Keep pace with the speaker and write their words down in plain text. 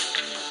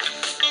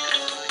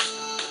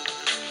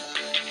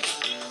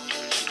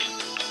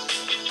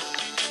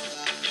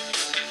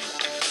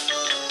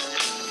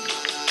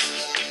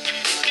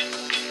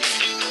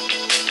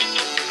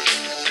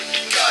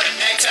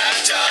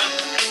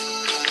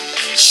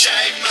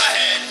shake my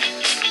head.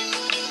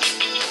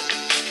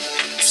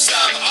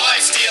 Some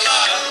ice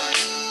dealer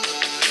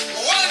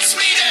wants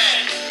me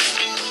dead.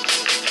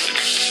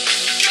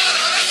 Got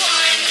on a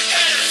plane,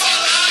 headed for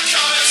the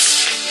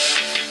coast.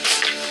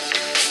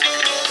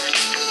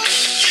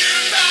 You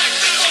back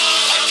the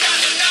ball, got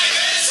the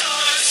neighbor's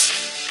host.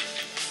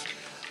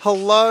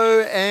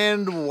 Hello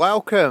and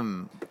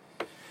welcome.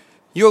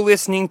 You're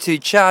listening to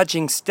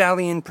Charging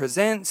Stallion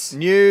Presents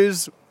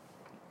News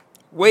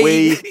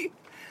We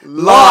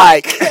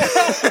like.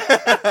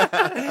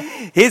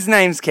 His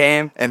name's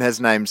Cam. And his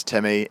name's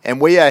Timmy.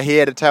 And we are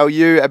here to tell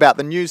you about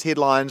the news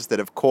headlines that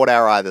have caught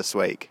our eye this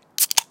week.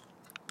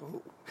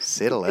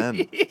 Settle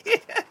in.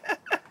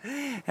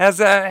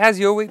 How's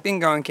your week been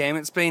going, Cam?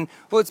 It's been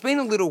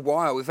a little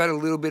while. We've had a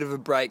little bit of a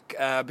break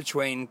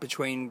between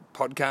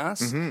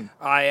podcasts. Mm-hmm.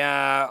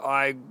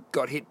 I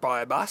got hit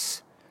by a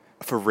bus.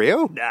 For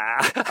real?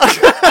 Nah.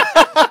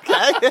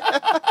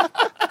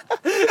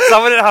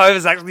 Someone at home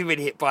has actually been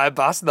hit by a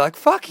bus and they're like,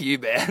 fuck you,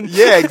 man.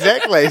 Yeah,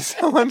 exactly.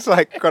 Someone's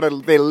like got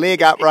their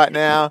leg up right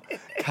now,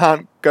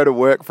 can't go to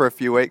work for a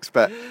few weeks,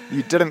 but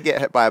you didn't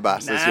get hit by a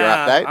bus, is your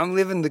update? I'm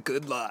living the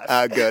good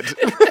life. Good.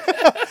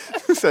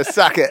 So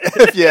suck it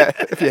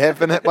if you have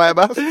been hit by a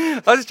bus.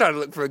 I was just trying to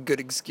look for a good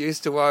excuse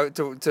to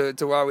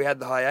why we had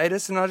the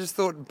hiatus, and I just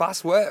thought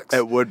bus works.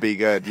 It would be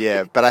good,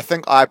 yeah. But I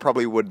think I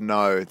probably would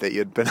know that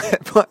you'd been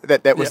hit by,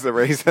 that was the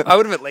reason. I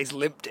would have at least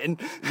limped in.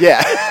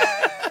 Yeah.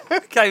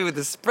 Came with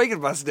a spring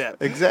in my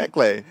step.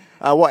 Exactly.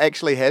 What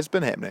actually has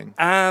been happening?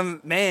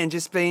 Man,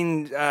 just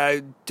been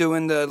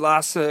doing the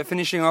last,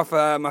 finishing off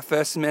my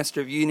first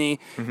semester of uni.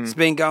 Mm-hmm. It's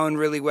been going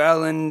really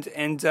well, and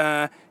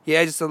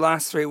just the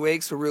last 3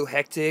 weeks were real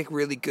hectic,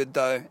 really good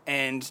though,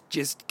 and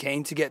just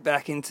keen to get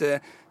back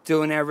into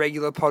doing our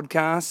regular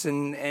podcasts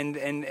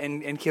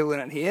and killing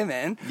it here,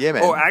 man. Yeah,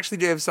 man. Or I actually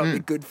do have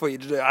something good for you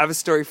to do. I have a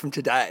story from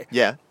today.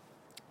 Yeah.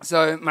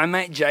 So my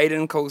mate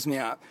Jaden calls me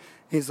up.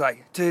 He's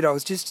like, dude, I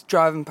was just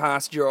driving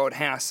past your old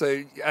house.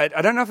 So I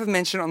don't know if I've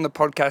mentioned on the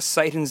podcast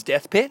Satan's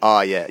Death Pit.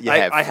 Oh, yeah, you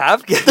have. I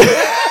have.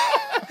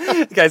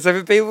 Okay, so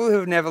for people who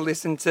have never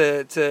listened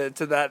to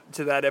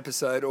that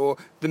episode or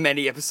the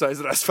many episodes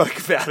that I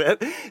spoke about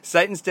it,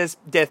 Satan's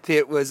Death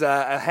Pit was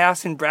a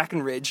house in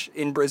Brackenridge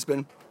in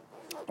Brisbane,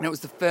 and it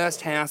was the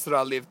first house that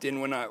I lived in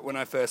when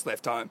I first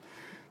left home,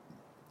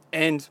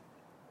 and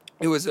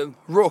it was a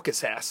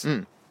raucous house.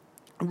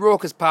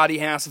 Raucous party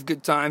house of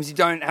good times. You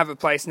don't have a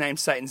place named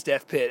Satan's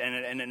Death Pit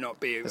and it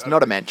not be. It's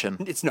not a mansion.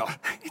 It's not.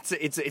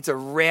 It's a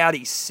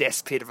rowdy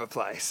cesspit of a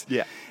place.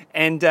 Yeah.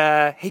 And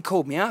he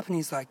called me up and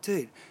he's like,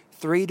 dude,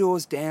 3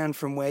 doors down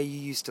from where you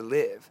used to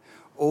live,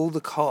 all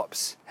the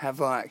cops have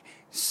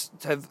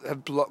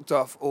blocked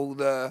off all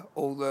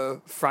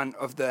the front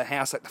of the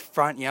house, like the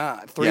front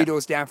yard, three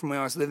doors down from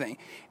where I was living,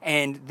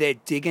 and they're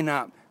digging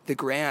up the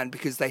ground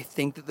because they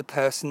think that the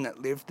person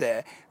that lived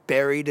there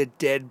buried a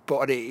dead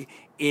body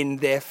in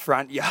their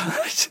front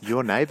yard.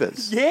 Your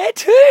neighbours. Yeah,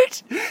 dude.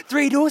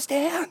 3 doors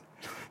down.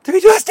 3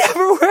 doors down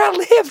from where I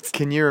lived.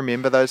 Can you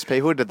remember those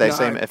people? Did they No.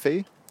 seem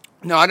iffy?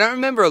 No, I don't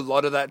remember a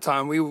lot of that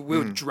time. We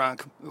were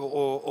drunk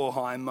or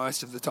high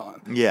most of the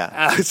time.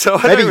 Yeah. So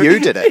Maybe you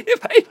did it.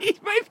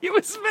 Maybe it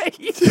was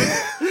me.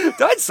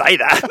 Don't say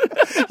that.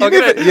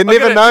 You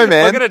never know,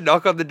 man. I'm gonna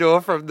knock on the door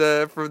from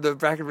the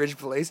Brackenridge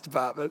Police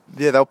Department.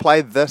 Yeah, they'll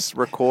play this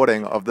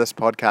recording of this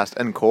podcast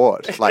in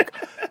court. Like,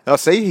 they'll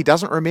see he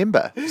doesn't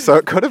remember, so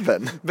it could have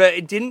been. But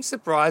it didn't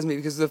surprise me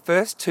because the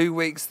first 2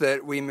 weeks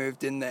that we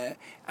moved in there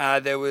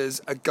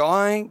was a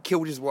guy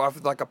killed his wife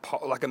with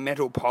like a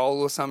metal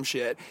pole or some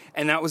shit,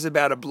 and that was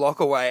about a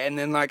block away. And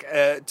then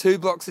 2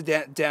 blocks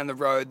down the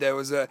road, there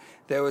was a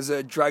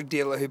drug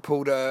dealer who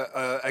pulled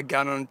a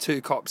gun on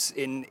 2 cops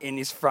in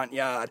his front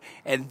yard,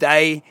 and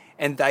they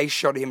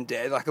shot him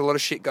dead. Like, a lot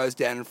of shit goes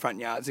down in front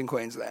yards in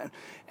Queensland.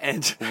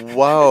 And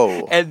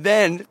Whoa. And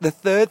then the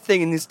third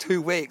thing in this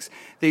 2 weeks,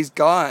 these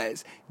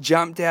guys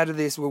jumped out of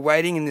this, were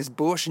waiting in this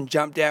bush and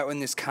jumped out when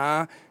this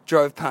car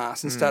drove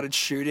past and started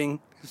shooting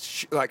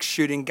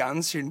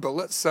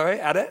bullets,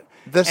 at it.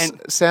 This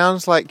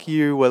sounds like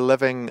you were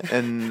living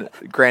in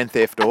Grand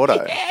Theft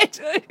Auto. Yeah,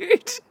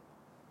 dude.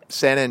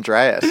 San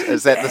Andreas.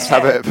 Is that the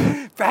suburb?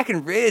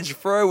 Brackenridge,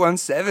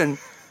 4017.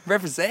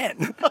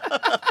 Represent.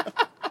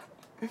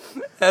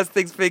 How's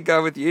things been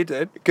going with you,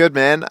 dude? Good,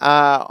 man.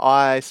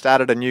 I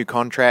started a new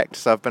contract,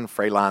 so I've been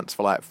freelance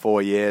for like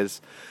 4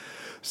 years.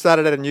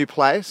 Started at a new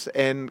place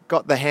and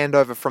got the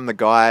handover from the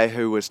guy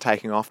who was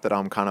taking off that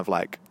I'm kind of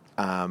like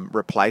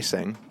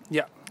replacing.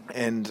 Yeah.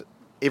 And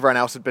everyone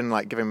else had been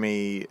like giving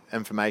me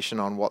information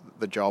on what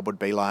the job would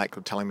be like,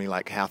 or telling me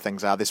like how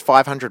things are. There's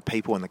 500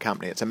 people in the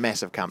company. It's a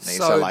massive company.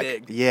 So like,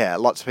 big. Yeah,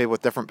 lots of people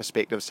with different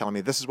perspectives telling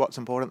me this is what's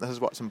important, this is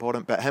what's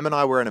important. But him and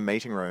I were in a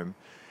meeting room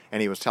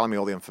and he was telling me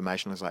all the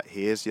information. He was like,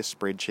 here's your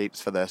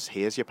spreadsheets for this,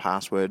 here's your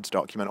passwords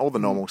document, all the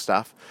normal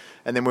stuff.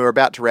 And then we were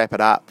about to wrap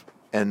it up,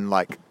 and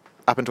like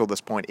up until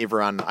this point,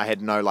 I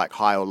had no like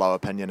high or low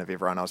opinion of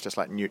everyone. I was just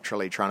like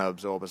neutrally trying to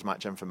absorb as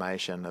much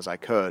information as I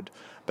could.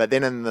 But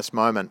then in this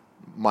moment,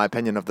 my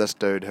opinion of this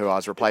dude who I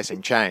was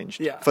replacing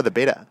changed for the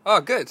better.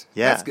 Oh, good.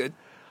 Yeah. That's good.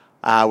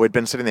 We'd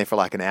been sitting there for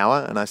like an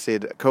hour, and I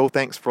said, "Cool,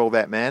 thanks for all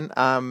that, man.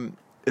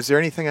 Is there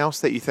anything else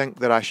that you think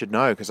that I should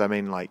know? Because I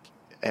mean, like,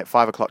 at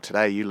 5 o'clock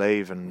today, you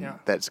leave, and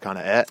that's kind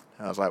of it."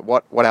 And I was like,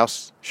 "What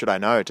else should I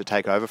know to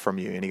take over from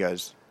you?" And he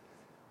goes,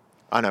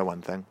 "I know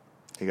one thing."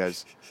 He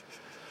goes,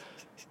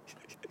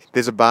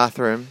 "There's a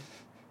bathroom.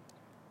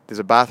 There's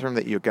a bathroom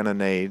that you're gonna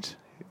need."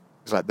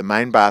 He's like, "The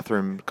main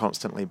bathroom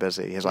constantly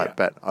busy." He's like,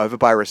 "But over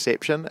by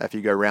reception, if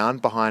you go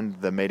round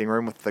behind the meeting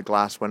room with the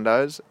glass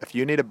windows, if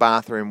you need a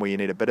bathroom where you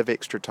need a bit of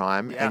extra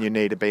time and you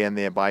need to be in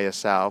there by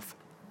yourself,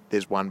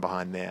 there's one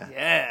behind there."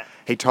 Yeah.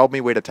 He told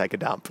me where to take a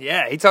dump.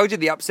 Yeah, he told you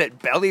the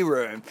upset belly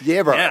room.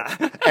 Yeah, bro.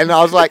 Yeah. And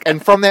I was like,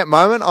 and from that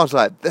moment, I was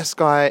like, this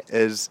guy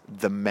is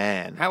the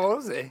man. How old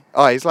is he?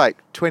 Oh, he's like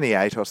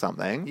 28 or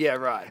something. Yeah,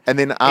 right. And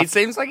then It after,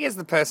 seems like he has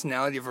the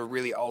personality of a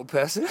really old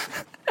person.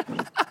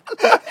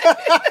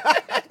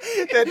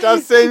 that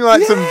does seem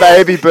like some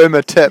baby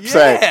boomer tips,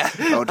 Yeah.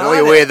 I'll tell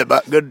you where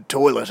the good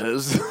toilet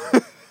is.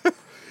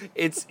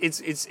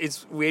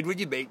 It's weird when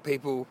you meet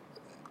people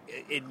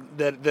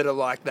that are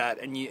like that,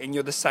 and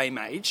you're the same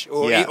age,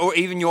 or or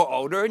even you're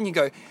older, and you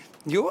go,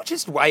 "You're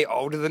just way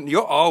older than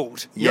you're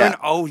old. You're an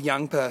old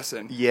young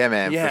person." Yeah,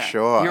 man, for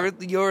sure.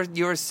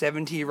 You're a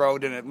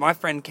 70-year-old, and my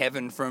friend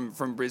Kevin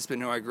from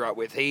Brisbane, who I grew up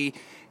with, he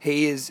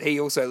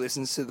also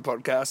listens to the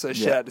podcast. So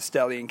shout out to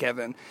Stelly and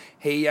Kevin.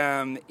 He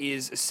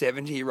is a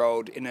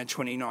 70-year-old in a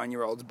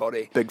 29-year-old's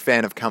body. Big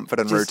fan of comfort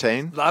and Just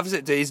routine. loves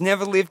it, dude. He's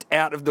never lived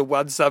out of the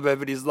one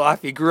suburb in his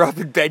life. He grew up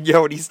in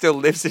Benyo, and he still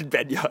lives in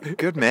Benyo.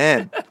 Good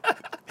man.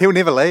 He'll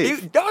never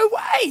leave. No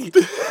way!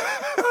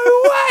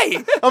 No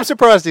way! I'm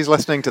surprised he's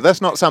listening to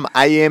this, not some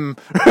AM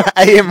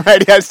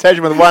radio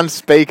station with one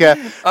speaker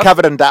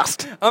covered in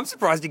dust. I'm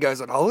surprised he goes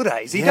on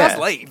holidays. He Yeah. does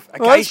leave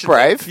occasionally. Well, that's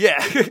brave.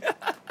 Yeah.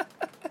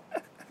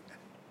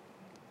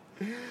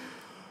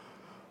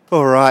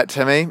 All right,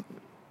 Timmy.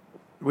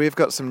 We've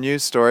got some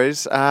news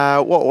stories.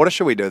 What order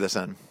should we do this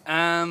in?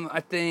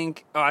 I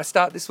think I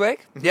start this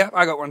week. Yeah,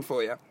 I got one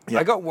for you. Yeah.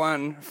 I got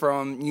one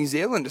from New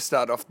Zealand to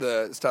start off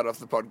the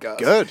podcast.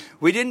 Good.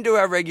 We didn't do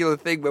our regular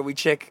thing where we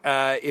check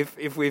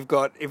if we've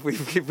got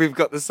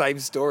the same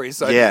story.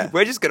 So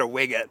we're just gonna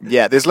wing it.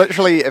 Yeah, there's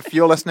literally, if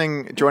you're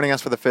joining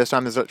us for the first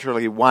time, there's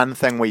literally one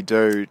thing we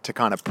do to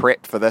kind of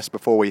prep for this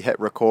before we hit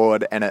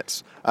record, and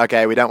it's,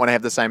 okay, we don't want to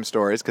have the same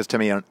stories, because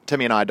Timmy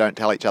and I don't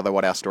tell each other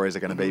what our stories are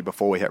going to be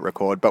before we hit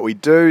record, but we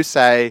do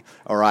say,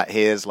 all right,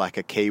 here's like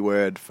a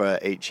keyword for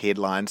each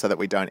headline so that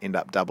we don't end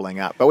up doubling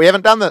up. But we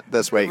haven't done that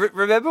this week.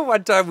 Remember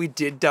one time we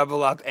did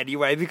double up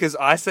anyway because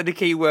I said a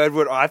keyword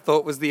what I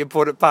thought was the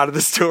important part of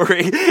the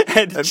story,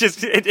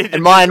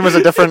 and Mine was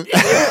a different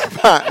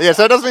part. Yeah,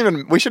 so it doesn't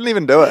even, we shouldn't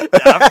even do it.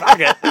 Fuck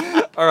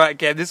it. All right,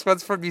 Cam, this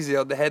one's from New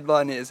Zealand. The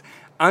headline is,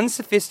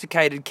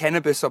 "Unsophisticated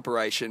cannabis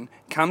operation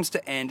comes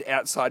to end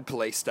outside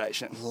police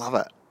station." Love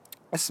it.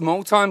 A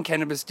small-time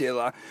cannabis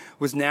dealer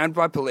was nabbed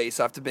by police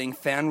after being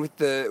found with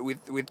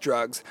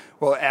drugs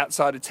while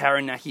outside a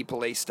Taranaki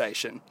police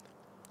station.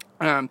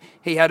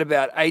 He had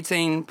about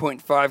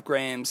 18.5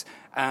 grams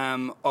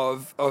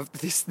of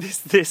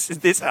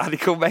this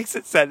article makes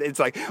it sound, it's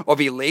like,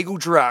 of illegal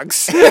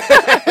drugs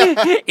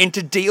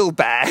into deal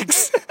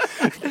bags.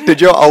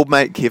 Did your old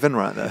mate Kevin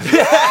write that?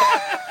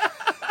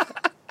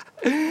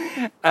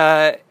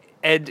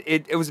 And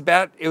it was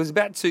about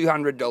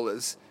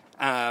 $200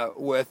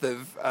 worth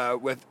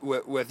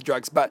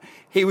drugs, but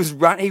he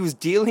was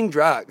dealing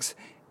drugs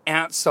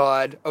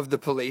outside of the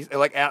police,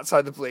 like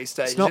outside the police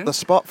station. It's not the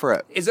spot for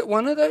it. Is it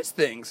one of those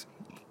things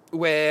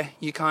where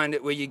you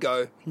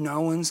go, no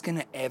one's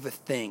gonna ever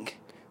think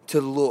to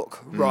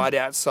look right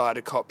outside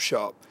a cop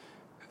shop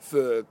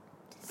for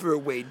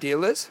weed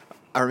dealers?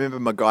 I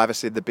remember MacGyver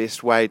said the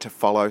best way to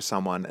follow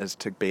someone is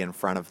to be in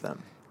front of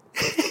them.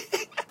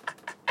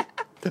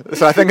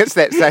 So I think it's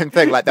that same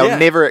thing. Like, they'll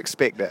never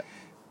expect it.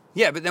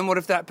 Yeah, but then what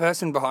if that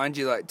person behind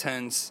you like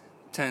turns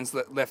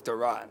left or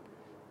right?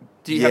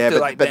 Do you have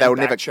to but they'll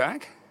never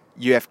backtrack?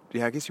 You have.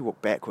 Yeah, I guess you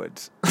walk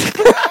backwards.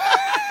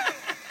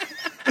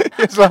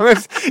 As long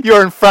as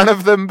you're in front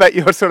of them, but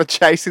you're sort of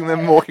chasing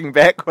them, walking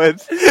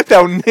backwards,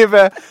 they'll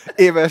never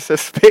ever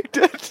suspect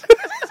it.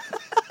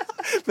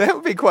 That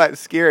would be quite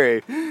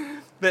scary.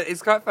 But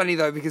it's quite funny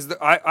though, because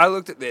I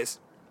looked at this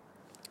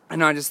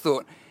and I just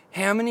thought,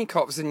 how many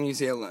cops in New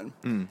Zealand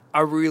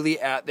are really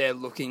out there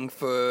looking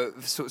for...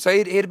 So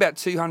he had about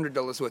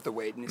 $200 worth of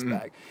weed in his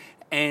bag.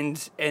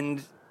 And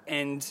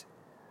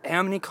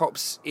how many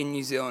cops in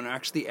New Zealand are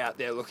actually out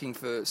there looking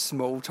for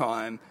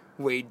small-time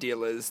weed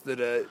dealers that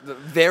are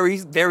very,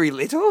 very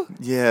little?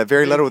 Yeah,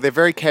 very little. They're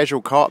very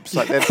casual cops.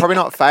 Like, they're probably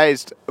not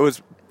phased. It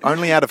was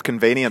only out of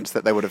convenience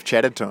that they would have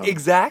chatted to him.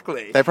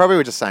 Exactly. They probably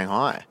were just saying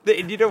hi.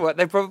 And you know what?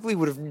 They probably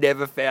would have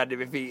never found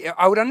him if he...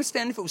 I would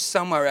understand if it was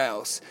somewhere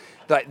else.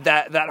 Like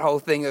that whole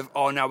thing of,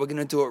 oh no, we're going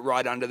to do it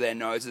right under their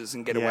noses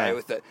and get away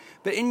with it.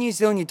 But in New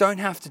Zealand, you don't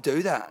have to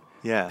do that.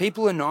 Yeah.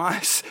 People are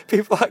nice.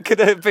 People aren't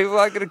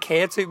gonna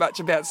care too much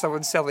about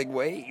someone selling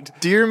weed.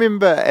 Do you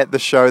remember at the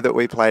show that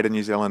we played in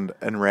New Zealand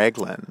in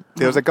Raglan,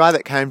 there was a guy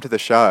that came to the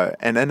show,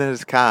 and in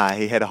his car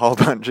he had a whole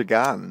bunch of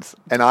guns,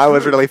 and I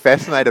was really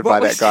fascinated by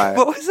that guy.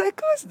 What was that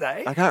guy's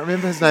name? I can't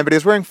remember his name, but he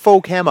was wearing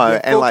full camo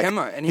Yeah, and full like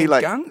camo, and he he had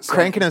like guns on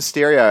cranking him. his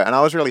stereo, and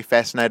I was really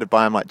fascinated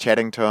by him, like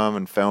chatting to him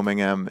and filming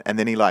him, and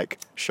then he like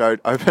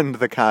opened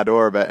the car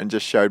door a bit and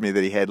just showed me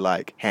that he had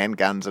like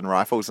handguns and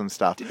rifles and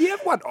stuff. Did he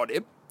have one on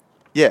him?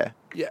 Yeah,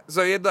 Yeah.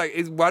 So he had like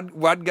his one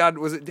gun.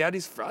 Was it down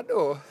his front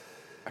or?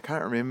 I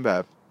can't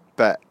remember,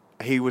 but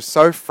he was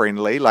so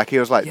friendly. Like he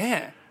was like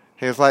Yeah.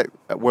 he was like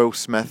Will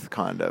Smith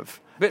kind of.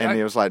 But And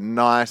he was like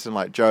nice and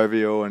like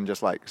jovial and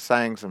just like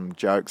saying some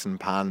jokes and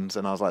puns,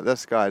 and I was like,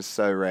 this guy's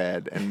so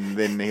rad. And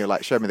then he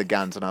like showed me the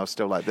guns, and I was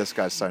still like, this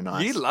guy's so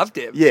nice. You loved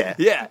him. Yeah.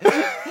 Yeah.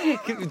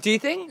 Do you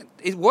think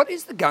what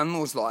is the gun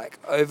laws like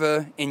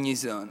over in New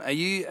Zealand? Are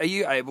you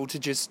able to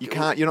just You're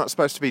not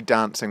supposed to be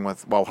dancing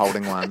while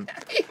holding one.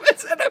 He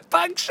was at a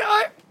punk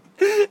show.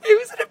 He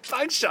was at a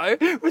punk show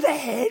with a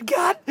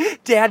handgun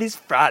down his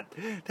front.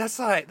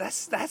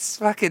 That's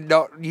fucking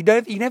not. You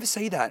never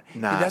see that.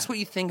 Nah. That's what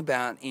you think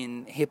about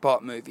in hip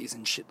hop movies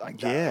and shit like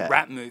that. Yeah.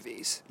 Rap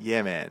movies.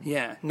 Yeah, man.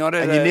 Yeah, not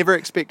at And you never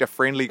expect a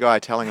friendly guy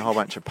telling a whole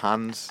bunch of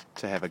puns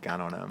to have a gun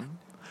on him.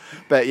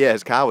 But yeah,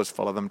 his car was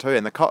full of them too,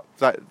 and the cop,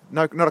 like,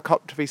 no, not a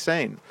cop to be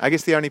seen. I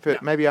guess the only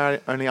maybe I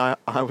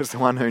was the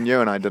one who knew,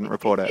 and I didn't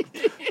report it.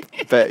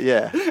 But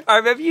yeah, I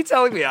remember you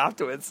telling me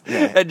afterwards.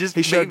 Yeah. And just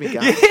He showed me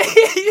guns.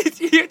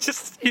 you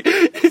just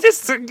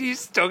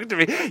talking to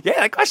me. Yeah,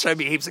 that guy showed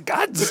me heaps of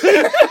guns.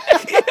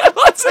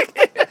 It's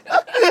like-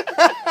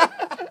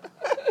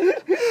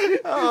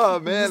 oh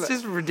man, It's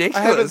just ridiculous.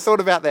 I haven't thought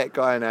about that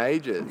guy in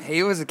ages.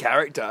 He was a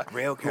character.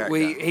 Real character.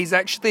 He's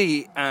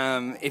actually,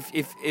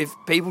 if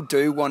people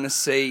do want to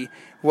see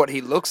what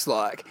he looks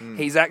like,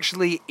 he's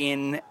actually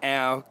in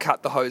our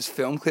Cut the Hose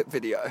film clip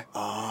video.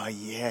 Oh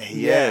yeah,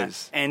 he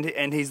is. And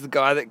he's the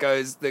guy that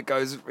goes.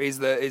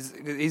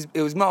 It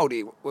was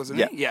Mouldy, wasn't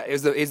Yeah. he? Yeah,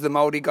 he's the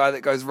Mouldy guy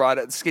that goes right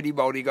up, skinny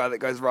Mouldy guy that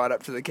goes right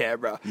up to the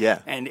camera. Yeah.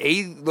 And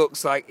he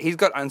looks like he's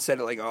got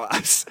unsettling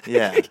eyes.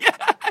 Yeah.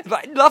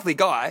 Like, lovely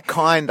guy.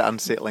 Kind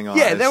unsettling eyes.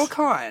 Yeah, they were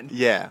kind.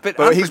 Yeah, But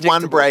he's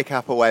one unpredictable.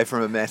 breakup away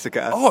from a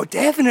massacre. Oh,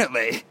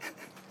 definitely.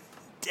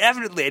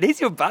 Definitely. And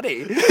he's your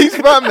buddy. He's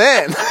my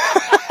man.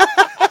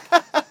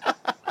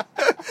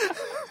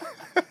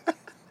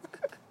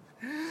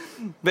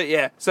 But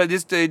yeah, so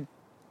this dude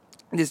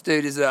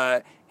is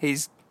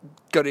he's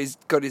got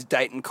his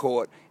date in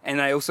court, and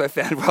they also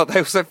found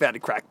a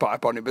crack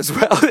pipe on him as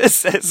well. It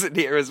says it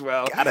here as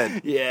well. Got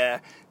it. Yeah,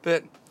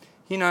 but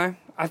you know,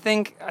 I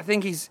think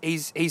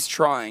he's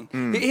trying.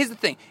 Here's the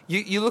thing: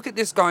 you look at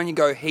this guy and you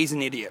go, he's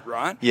an idiot,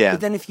 right? Yeah.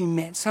 But then if you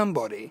met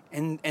somebody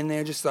and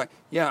they're just like,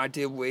 yeah, I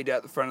deal weed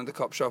out the front of the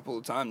cop shop all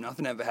the time,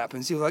 nothing ever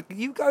happens. You're like,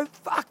 you go,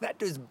 fuck, that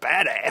dude's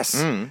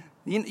badass.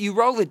 You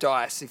roll the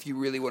dice if you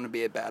really want to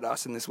be a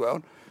badass in this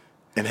world.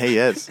 And he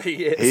is.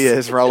 He is. He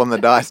is rolling the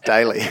dice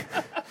daily.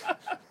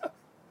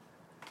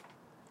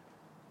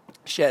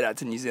 Shout out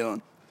to New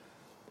Zealand.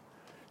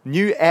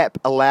 New app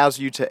allows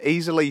you to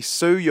easily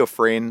sue your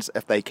friends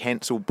if they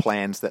cancel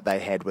plans that they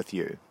had with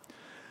you.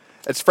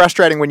 It's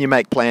frustrating when you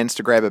make plans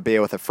to grab a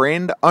beer with a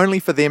friend, only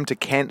for them to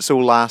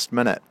cancel last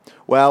minute.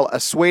 Well, a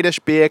Swedish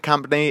beer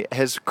company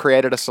has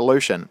created a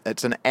solution.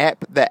 It's an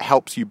app that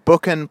helps you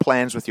book in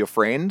plans with your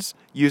friends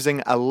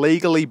using a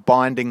legally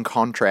binding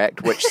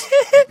contract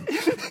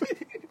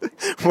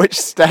which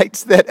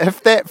states that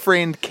if that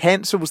friend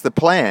cancels the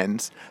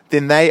plans,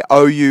 then they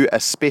owe you a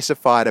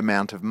specified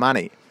amount of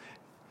money.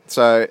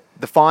 So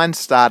the fines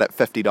start at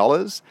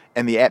 $50,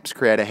 and the app's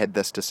creator had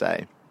this to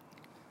say.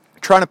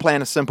 Trying to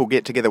plan a simple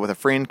get-together with a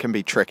friend can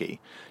be tricky.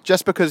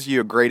 Just because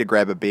you agree to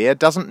grab a beer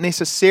doesn't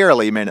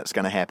necessarily mean it's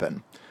going to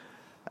happen.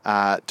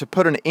 To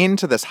put an end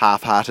to this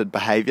half-hearted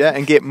behaviour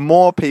and get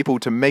more people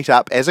to meet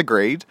up as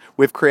agreed,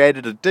 we've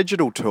created a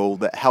digital tool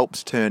that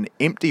helps turn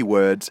empty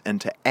words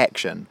into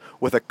action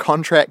with a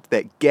contract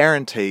that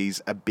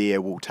guarantees a beer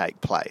will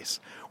take place.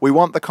 We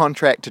want the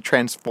contract to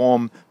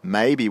transform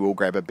maybe we'll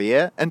grab a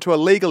beer into a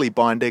legally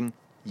binding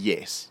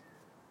yes.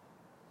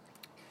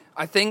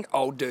 I think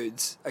old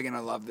dudes are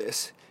gonna love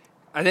this.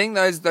 I think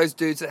those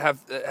dudes that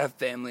have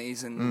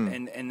families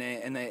and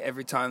they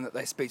every time that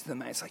they speak to their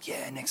mates, like,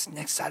 yeah, next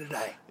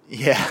Saturday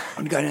Yeah.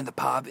 I'm going to the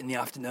pub in the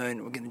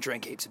afternoon. We're going to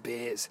drink heaps of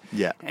beers.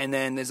 Yeah. And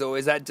then there's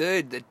always that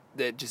dude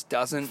that just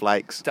doesn't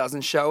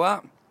show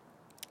up.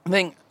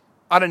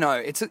 I don't know.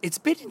 It's a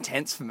bit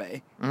intense for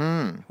me.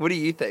 What do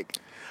you think?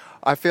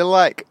 I feel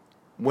like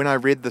when I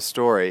read the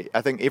story,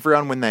 I think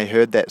everyone, when they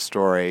heard that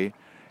story,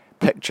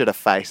 pictured a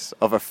face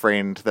of a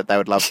friend that they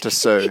would love to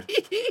sue.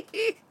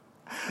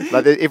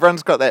 Like,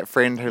 everyone's got that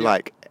friend who,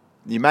 like,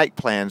 you make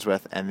plans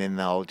with and then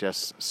they'll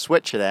just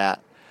switch it out.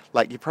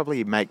 Like, you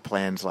probably make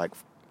plans, like,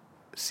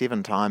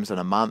 7 times in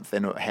a month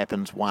and it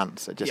happens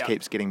once. It just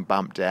keeps getting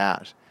bumped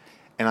out.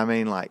 And I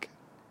mean, like,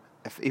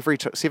 if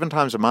 7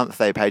 times a month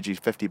they paid you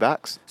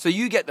 $50. So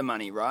you get the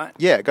money, right?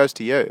 Yeah, it goes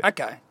to you.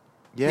 Okay.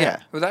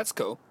 Yeah. Well, that's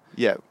cool.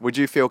 Yeah. Would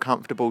you feel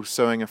comfortable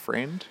suing a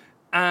friend?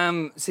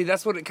 See,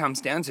 that's what it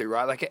comes down to,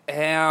 right? Like,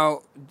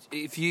 how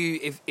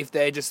if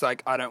they're just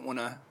like, I don't want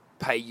to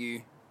pay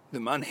you the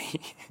money,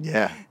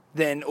 Yeah.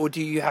 then, or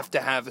do you have to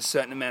have a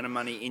certain amount of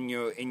money in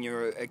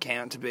your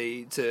account to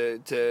be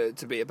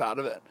a part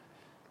of it?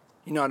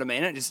 You know what I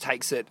mean? It just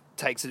takes it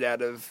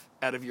out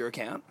of your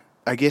account.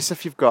 I guess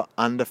if you've got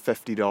under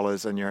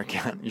 $50 in your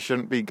account, you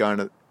shouldn't be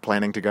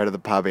planning to go to the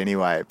pub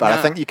anyway. But I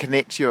No. think you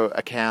connect your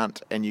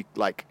account and you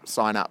like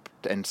sign up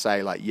and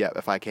say like, yeah,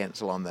 if I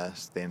cancel on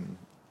this, then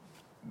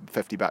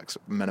 $50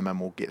 minimum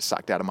will get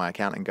sucked out of my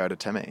account and go to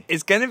Timmy.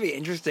 It's going to be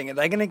interesting. Are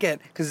they going to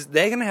get, because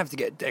they're going to have to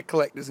get debt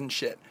collectors and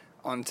shit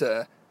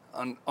onto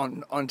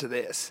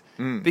this,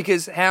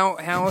 because how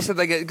else are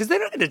they going? Because they're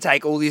not going to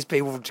take all these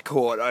people to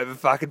court over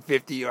fucking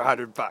 $50 or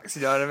 $100.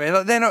 You know what I mean?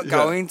 Like, they're not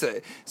going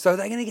to. So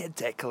they're going to get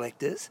debt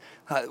collectors,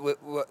 like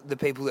the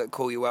people that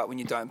call you up when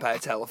you don't pay a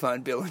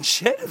telephone bill and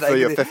shit. For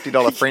your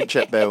 $50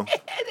 friendship bill.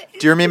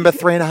 Do you remember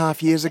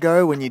 3.5 years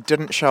ago when you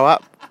didn't show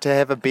up to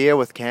have a beer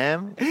with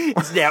Cam?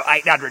 It's now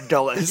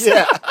 $800.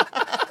 Yeah.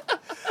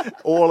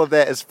 All of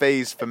that is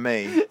fees for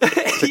me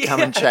to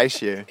come and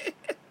chase you.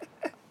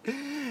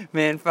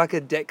 Man,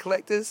 fucking debt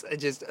collectors are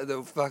just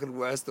the fucking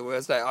worst. The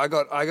worst. I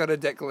got a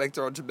debt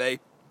collector onto me,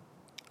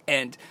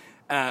 and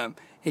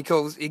he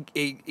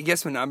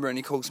gets my number and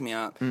he calls me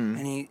up, and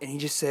he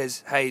just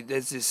says, "Hey,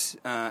 there's this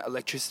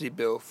electricity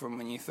bill from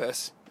when you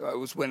first. It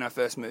was when I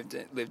first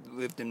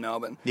lived in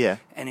Melbourne." Yeah.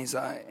 And he's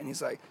like, it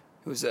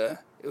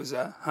was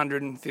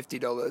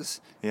 $150,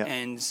 Yeah.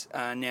 and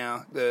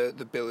now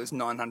the bill is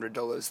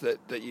 $900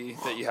 that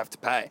you have to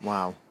pay.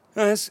 Wow.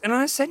 And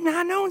I said,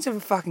 nah, no one's ever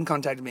fucking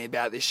contacted me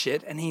about this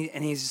shit. And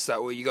he's just like,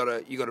 well, you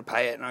gotta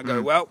pay it. And I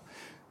go, well,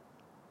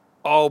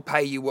 I'll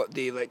pay you what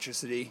the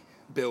electricity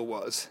bill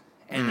was,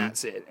 and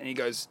that's it. And he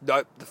goes,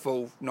 nope, the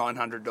full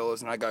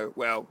 $900. And I go,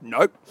 well,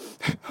 nope,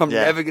 I'm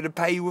Yeah. never gonna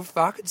pay you a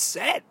fucking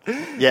cent.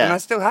 Yeah. And I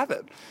still have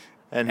it.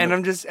 And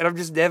I'm just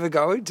never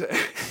going to.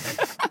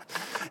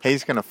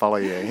 he's going to follow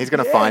you. He's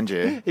going to find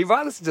you. He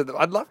might listen to them.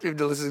 I'd love for him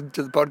to listen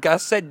to the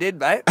podcast. Said did,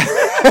 mate.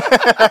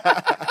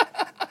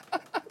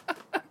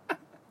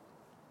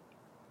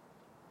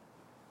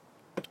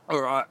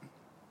 All right.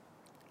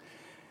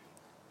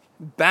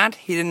 Bat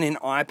hidden in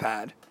an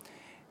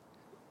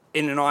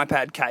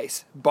iPad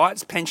case,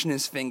 bites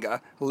pensioner's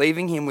finger,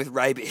 leaving him with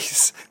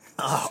rabies.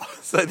 Oh,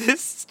 so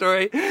this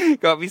story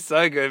got me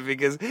so good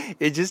because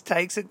it just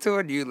takes it to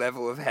a new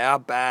level of how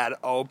bad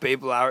old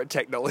people are at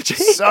technology.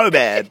 So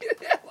bad.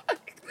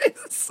 They're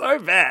so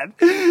bad.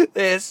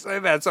 They're so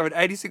bad. So an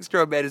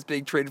 86-year-old man is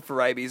being treated for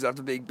rabies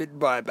after being bitten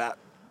by a bat.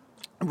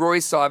 Roy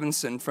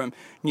Simonson from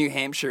New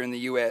Hampshire in the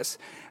US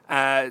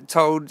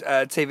told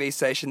a TV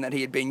station that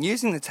he had been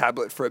using the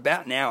tablet for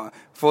about an hour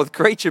before the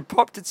creature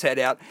popped its head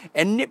out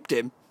and nipped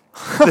him.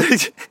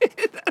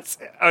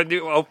 I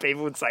knew old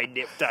people would say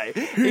nipped, eh?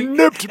 He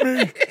nipped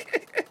me.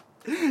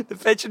 The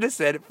pensioner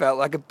said it felt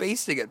like a bee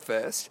sting at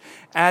first,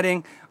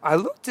 adding, I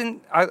looked and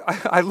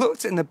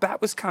the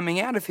bat was coming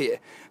out of here,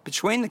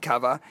 between the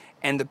cover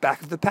and the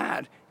back of the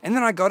pad. And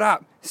then I got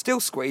up, still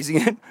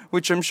squeezing it,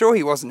 which I'm sure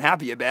he wasn't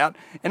happy about,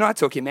 and I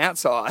took him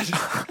outside.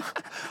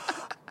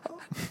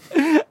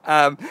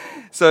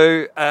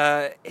 So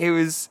he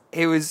was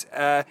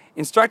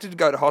instructed to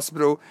go to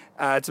hospital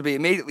to be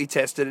immediately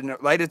tested, and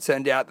it later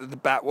turned out that the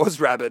bat was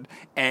rabid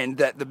and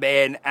that the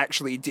man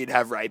actually did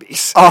have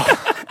rabies.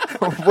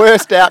 Oh,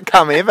 worst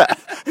outcome ever.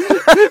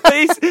 But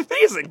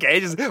he's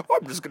engaged.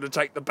 I'm just going to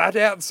take the bat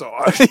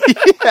outside.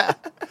 Yeah.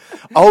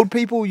 Old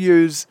people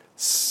use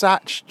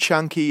such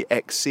chunky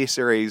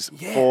accessories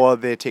for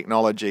their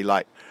technology.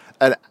 Like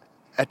a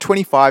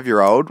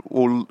 25-year-old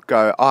will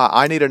go,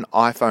 I need an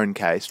iPhone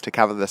case to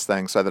cover this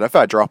thing so that if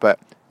I drop it,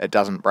 it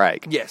doesn't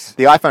break. Yes.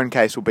 The iPhone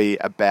case will be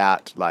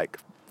about like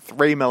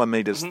 3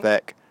 millimeters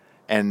thick,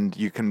 and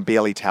you can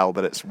barely tell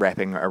that it's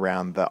wrapping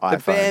around the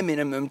iPhone. The bare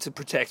minimum to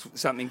protect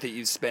something that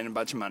you've spent a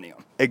bunch of money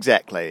on.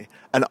 Exactly.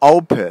 An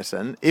old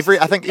person, I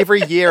think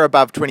every year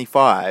above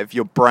 25,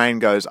 your brain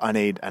goes, I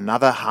need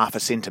another half a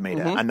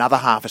centimetre, another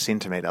half a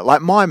centimetre.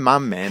 Like my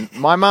mum, man.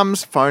 My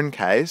mum's phone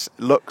case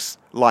looks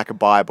like a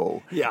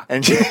Bible. Yeah.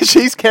 And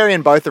she's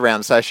carrying both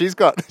around, so she's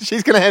going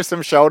to have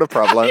some shoulder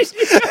problems.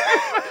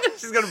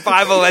 She's got a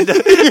Bible and Yeah.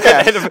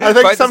 and I think both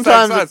the same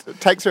sometimes size. it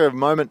takes her a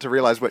moment to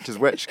realise which is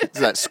which. It's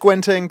that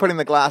squinting, putting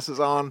the glasses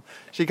on.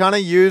 She kind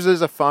of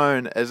uses a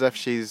phone as if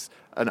she's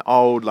an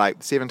old, like,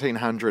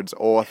 1700s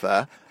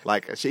author.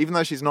 Like, even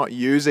though she's not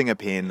using a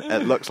pen,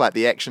 it looks like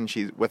the action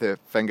she's with her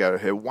finger,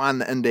 her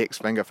one index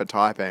finger for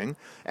typing,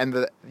 and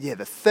the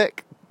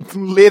thick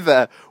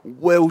leather,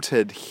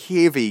 wilted,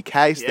 heavy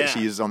case that she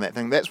uses on that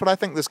thing. That's what I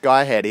think this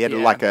guy had. He had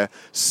like a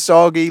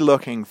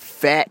soggy-looking,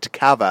 fat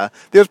cover.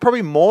 There was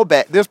probably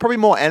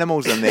more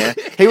animals in there.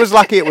 He was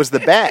lucky it was the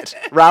bat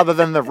rather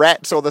than the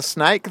rats or the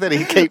snake that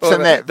he keeps Or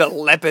in that. the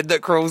leopard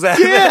that crawls out.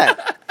 Yeah.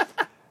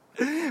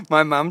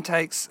 My mum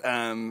takes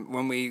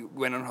when we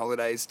went on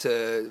holidays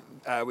to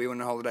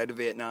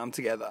Vietnam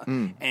together,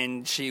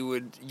 and she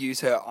would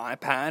use her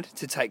iPad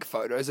to take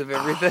photos of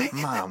everything.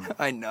 Mum.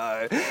 I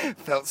know,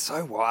 felt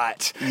so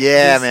white.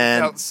 Yeah, Just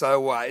man. felt so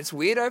white. It's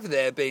weird over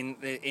there being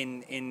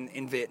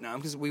in Vietnam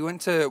because we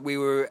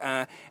were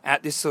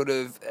at this sort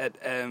of at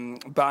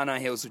Ba Na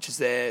Hills, which is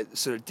their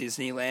sort of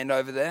Disneyland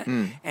over there,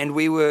 and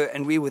we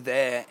were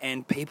there,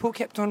 and people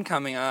kept on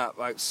coming up,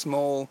 like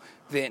small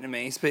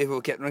Vietnamese people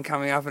kept on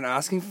coming up and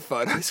asking for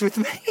photos with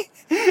me.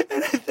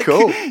 And I think,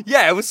 Cool.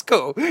 Yeah, it was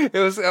cool.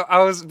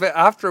 But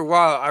after a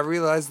while, I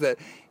realized that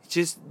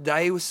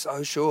they were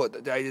so short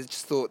that they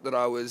just thought that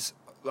I was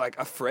like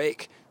a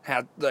freak.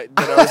 That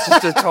I was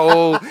just a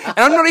tall, and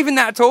I'm not even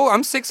that tall.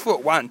 I'm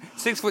 6'1",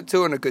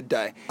 6'2" on a good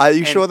day. Are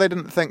you sure they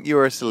didn't think you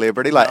were a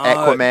celebrity, like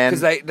Aquaman?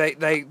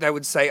 Because they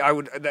would say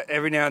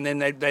every now and then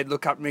they'd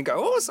look up at me and go,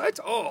 "Oh, so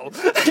tall."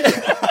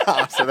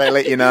 So they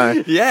let you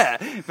know. Yeah,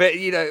 but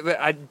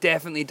I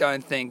definitely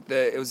don't think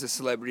that it was a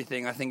celebrity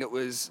thing. I think it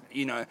was,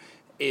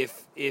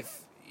 if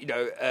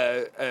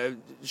a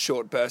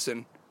short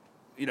person,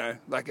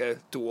 like a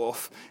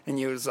dwarf, and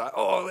you was like,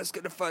 "Oh, let's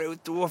get a photo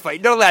with dwarf."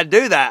 You're not allowed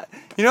to do that.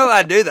 You're not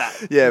allowed to do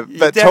that. Yeah, You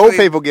but tall definitely-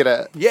 people get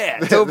it. Yeah,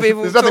 tall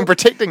people. There's nothing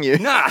protecting you.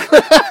 Nah.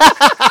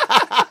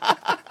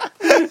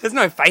 There's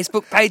no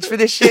Facebook page for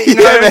this shit,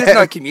 There's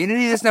no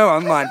community, there's no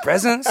online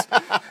presence.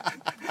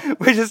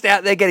 We're just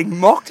out there getting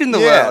mocked in the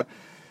Yeah. world.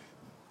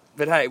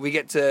 But hey, we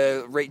get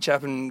to reach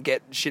up and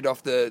get shit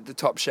off the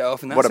top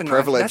shelf, and that's What a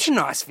privilege. That's a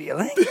nice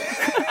feeling.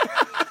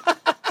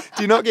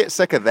 Do you not get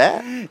sick of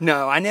that?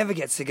 No, I never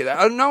get sick of that.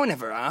 Oh, no one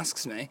ever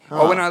asks me. Oh.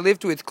 Or when I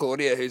lived with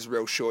Claudia, who's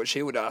real short,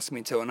 she would ask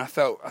me to, and I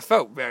felt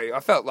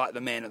like the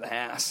man of the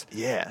house.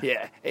 Yeah.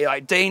 Yeah.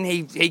 Like Dean,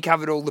 he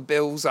covered all the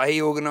bills.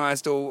 He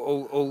organised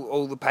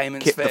all the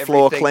payments Kept for the everything.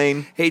 floor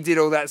clean. He did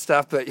all that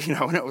stuff, but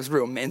when it was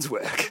real men's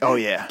work. Oh,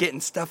 yeah.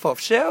 Getting stuff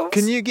off shelves.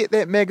 Can you get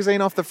that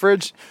magazine off the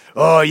fridge?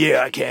 Oh,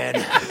 yeah, I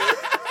can.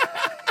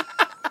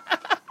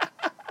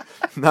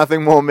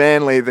 Nothing more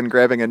manly than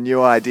grabbing a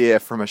new idea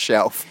from a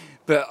shelf.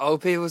 But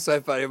old people are so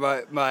funny.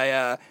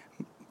 My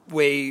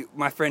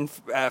friend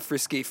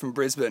Frisky from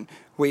Brisbane,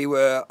 we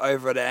were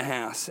over at our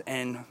house,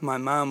 and my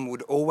mum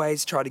would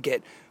always try to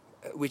get,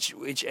 which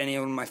any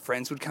of my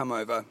friends would come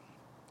over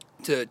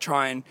to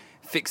try and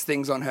fix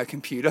things on her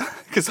computer,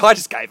 because I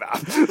just gave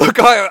up. Look,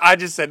 I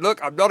just said,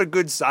 look, I'm not a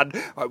good son.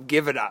 I'll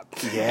give it up.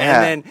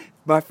 Yeah. And then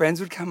my friends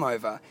would come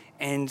over,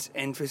 and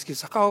Frisky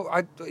was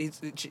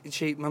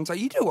like, Mum's like,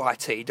 you do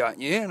IT,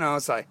 don't you? And I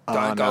was like,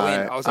 don't go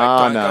in. I was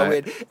like, don't go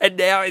in. And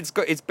now it's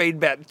been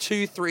about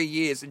 2-3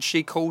 years, and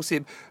she calls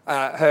him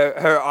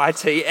her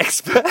IT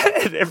expert.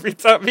 And every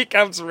time he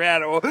comes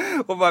around,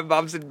 or my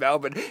mum's in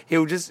Melbourne,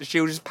 she'll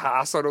just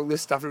pass on all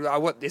this stuff. And I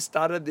want this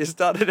done and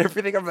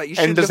everything. I'm like, you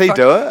should. And does he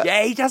do it?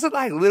 Yeah, he does it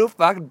like a little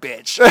fucking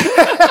bitch.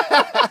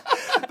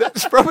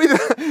 It's probably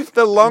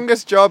the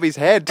longest job he's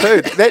had,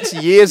 too. That's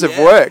years of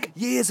work.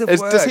 Years of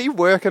work. Does he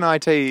work in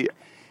IT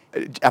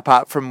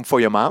apart from for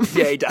your mum?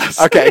 Yeah, he does.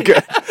 Okay,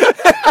 good.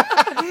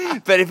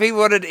 But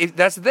if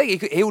that's the thing,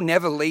 he'll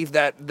never leave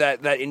that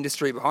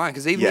industry behind,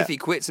 because even Yeah. if he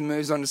quits and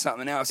moves on to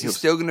something else, he's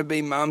still going to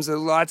be mum's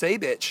little IT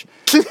bitch.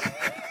 He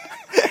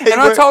And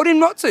I work- told him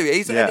not to.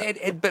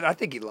 Yeah. But I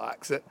think he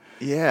likes it.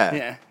 Yeah.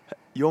 Yeah.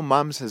 Your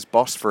mum's his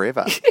boss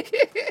forever.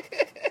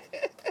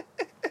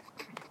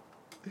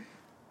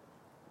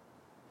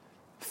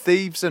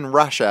 Thieves in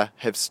Russia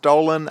have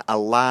stolen a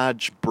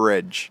large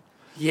bridge.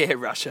 Yeah,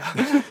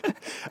 Russia.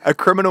 A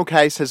criminal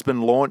case has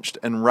been launched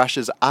in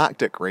Russia's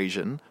Arctic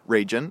region,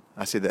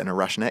 I said that in a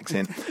Russian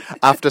accent,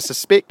 after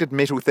suspected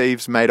metal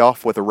thieves made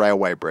off with a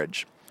railway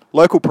bridge.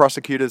 Local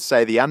prosecutors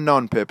say the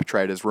unknown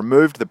perpetrators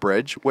removed the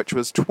bridge, which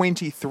was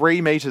 23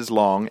 metres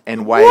long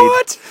and weighed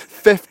What?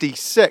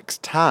 56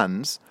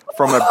 tonnes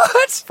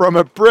from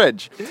a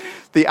bridge.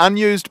 The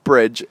unused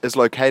bridge is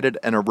located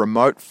in a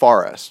remote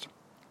forest.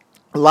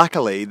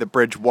 Luckily, the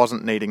bridge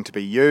wasn't needing to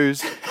be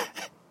used,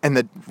 and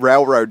the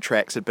railroad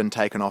tracks had been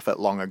taken off it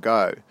long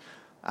ago.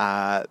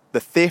 The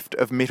theft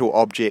of metal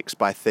objects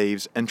by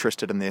thieves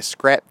interested in their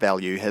scrap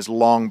value has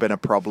long been a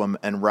problem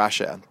in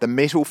Russia. The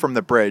metal from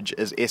the bridge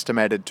is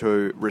estimated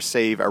to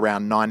receive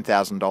around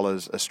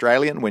 $9,000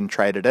 Australian when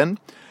traded in.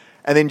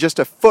 And then just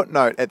a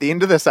footnote at the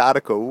end of this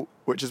article,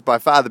 which is by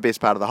far the best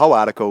part of the whole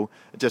article,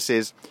 it just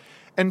says,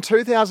 in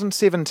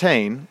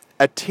 2017,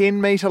 a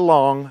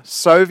 10-metre-long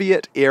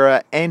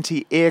Soviet-era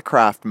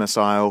anti-aircraft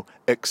missile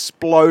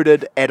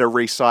exploded at a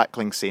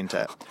recycling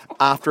centre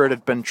after it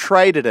had been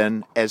traded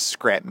in as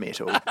scrap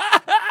metal.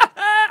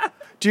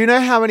 Do you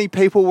know how many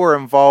people were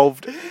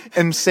involved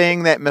in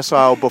seeing that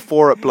missile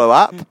before it blew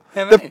up?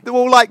 How many?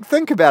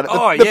 Think about it.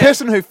 Oh, The yeah.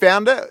 person who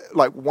found it,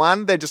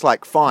 they're just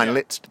like, fine,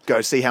 let's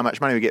go see how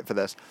much money we get for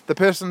this. The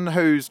person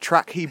whose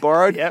truck he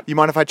borrowed, Yep. you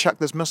mind if I chuck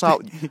this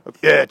missile?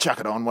 Yeah, chuck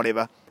it on,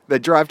 whatever. They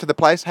drive to the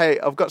place, hey,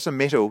 I've got some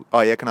metal. Oh,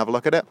 yeah, can I have a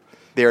look at it?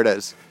 There it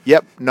is.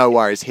 Yep, no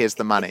worries, here's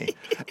the money.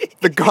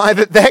 That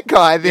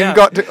guy then Yeah.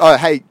 got to, oh,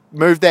 hey,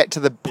 move that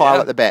to the pile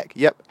Yeah. at the back.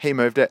 Yep, he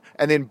moved it.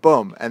 And then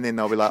boom, and then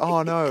they'll be like,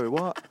 oh no,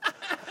 what?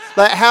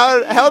 Like,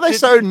 how are they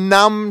so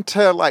numb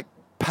to, like,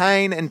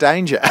 pain and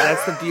danger?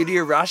 That's the beauty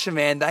of Russia,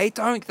 man. They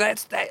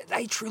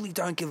truly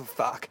don't give a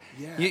fuck.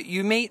 Yeah.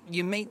 You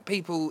meet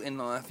people in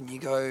life and you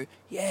go,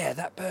 yeah,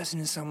 that person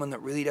is someone that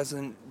really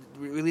doesn't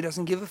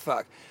give a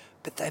fuck.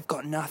 But they've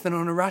got nothing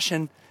on a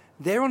Russian.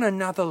 They're on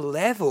another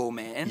level,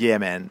 man. Yeah,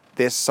 man.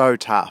 They're so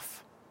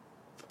tough.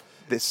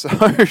 They're so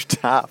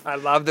tough. I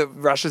love that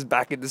Russia's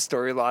back in the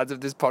storylines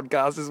of this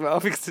podcast as well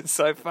because it's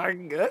so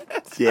fucking good.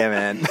 Yeah,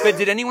 man. But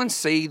did anyone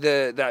see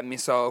that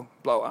missile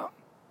blow up?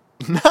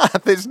 Nah,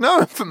 there's no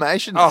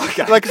information. Oh,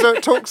 okay. Like, so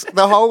it talks.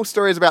 The whole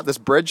story is about this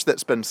bridge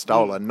that's been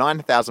stolen,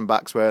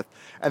 $9,000 worth,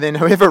 and then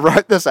whoever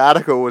wrote this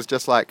article was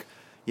just like,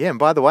 yeah, and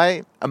by the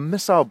way, a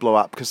missile blew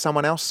up because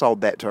someone else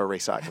sold that to a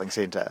recycling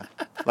centre.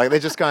 Like, they're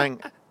just going,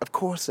 of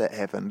course that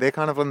happened. They're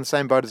kind of in the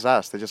same boat as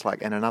us. They're just like,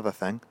 and another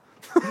thing.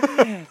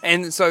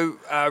 And so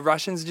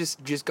Russians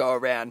just go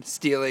around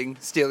stealing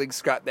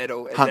scrap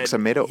metal. And Hunks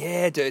of metal.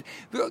 Yeah, dude.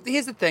 But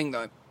here's the thing,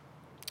 though.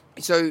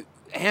 So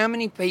how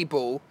many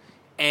people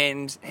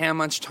and how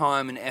much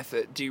time and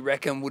effort do you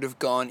reckon would have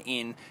gone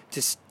in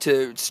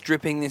to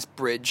stripping this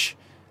bridge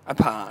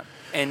apart?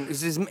 And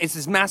it's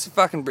this massive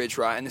fucking bridge,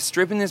 right? And they're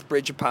stripping this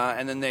bridge apart,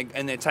 and then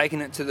they're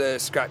taking it to the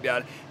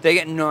scrapyard. They're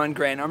getting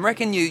 $9,000. I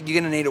reckon you're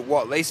going to need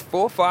at least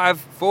four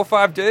or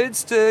five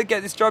dudes to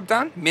get this job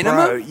done,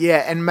 minimum. Bro,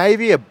 yeah, and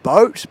maybe a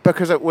boat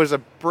because it was a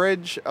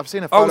bridge. I've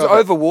seen a photo. Oh, it was of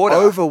over water.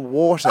 Over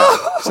water.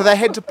 So they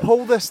had to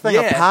pull this thing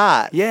Yeah,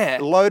 apart. yeah.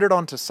 Load it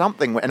onto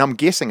something, and I'm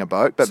guessing a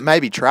boat, but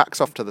maybe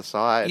trucks off to the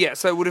side. Yeah,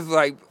 so it would have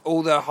like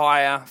all the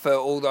hire for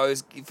all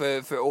those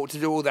for all to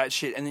do all that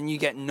shit, and then you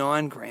get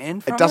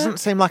 $9,000. From It doesn't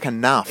seem like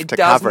enough It to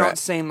does cover not it.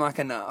 seem like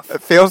enough.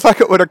 It feels like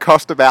it would have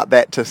cost about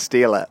that to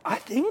steal it. I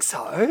think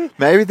so.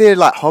 Maybe they're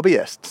like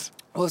hobbyists.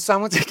 Well,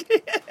 someone's.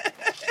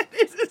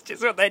 This is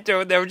just what they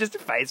do. They were just a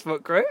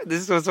Facebook group.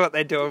 This was what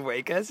they do on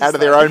weekends. Out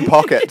of their own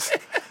pockets.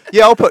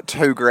 Yeah, I'll put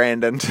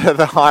 $2,000 into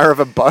the hire of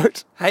a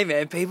boat. Hey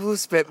man, people have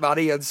spent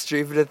money on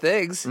stupider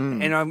things,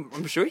 and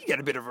I'm sure you get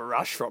a bit of a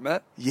rush from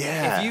it.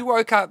 Yeah. If you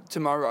woke up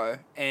tomorrow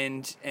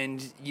and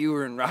you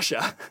were in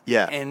Russia,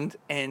 Yeah.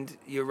 and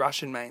your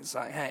Russian mate's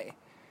like, hey,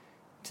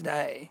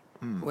 today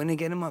we're gonna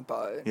get in my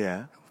boat.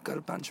 Yeah. I've got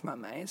a bunch of my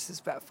mates. There's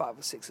about 5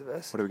 or 6 of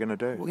us. What are we going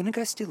to We're do? gonna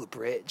go steal a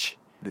bridge.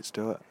 Let's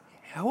do it.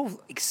 How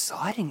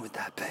exciting would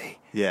that be?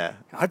 Yeah.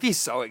 I'd be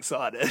so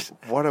excited.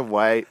 What a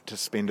way to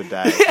spend a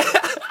day.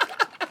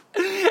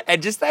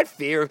 And just that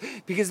fear of,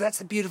 because that's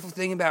the beautiful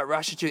thing about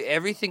Russia too.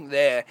 Everything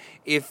there,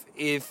 if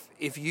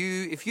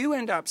you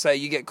end up, say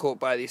you get caught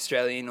by the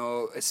Australian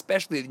or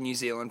especially the New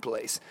Zealand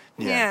police,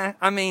 Yeah.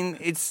 I mean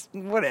it's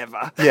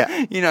whatever.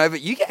 Yeah. You know,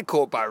 but you get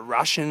caught by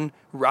Russian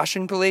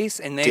police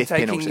and they're Death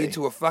taking you penalty.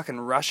 to a fucking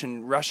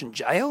Russian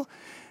jail.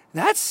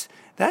 That's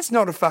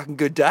not a fucking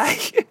good day.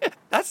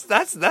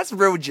 That's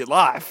ruined your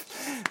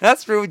life.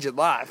 That's ruined your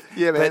life.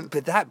 Yeah, man.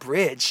 But that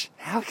bridge,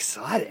 how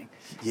exciting.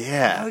 How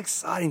Yeah.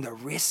 exciting, the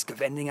risk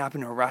of ending up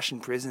in a Russian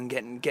prison,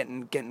 getting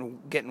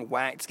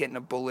whacked, getting a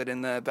bullet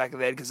in the back of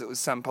the head because it was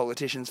some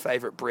politician's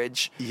favourite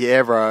bridge,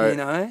 Yeah, bro. you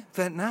know?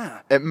 But nah.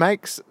 It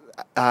makes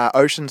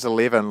Ocean's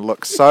 11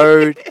 look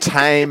so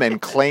tame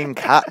and clean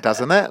cut,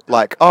 doesn't it?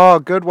 Like, oh,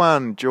 good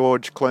one,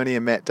 George Clooney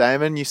and Matt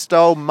Damon. You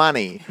stole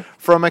money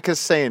from a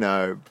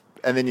casino.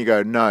 And then you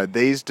go, no,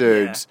 these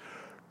dudes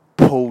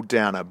pulled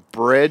down a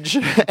bridge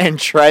and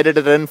traded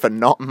it in for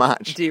not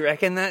much. Do you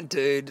reckon that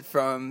dude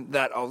from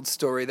that old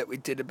story that we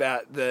did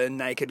about the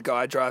naked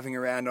guy driving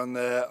around on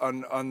the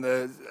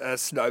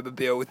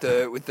snowmobile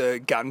with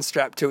the gun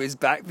strapped to his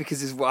back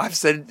because his wife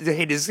said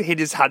hid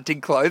his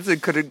hunting clothes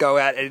and couldn't go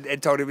out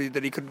and told him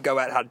that he couldn't go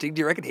out hunting?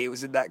 Do you reckon he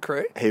was in that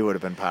crew? He would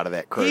have been part of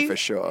that crew for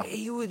sure.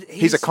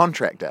 He's a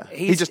contractor.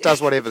 He he's- just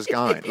does whatever's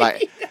going.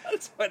 Like,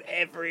 That's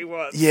whatever he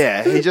was.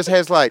 yeah, he just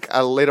has like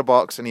a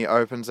letterbox and he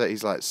opens it.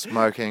 He's like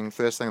smoking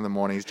first thing in the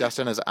morning. He's just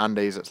in his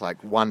undies. It's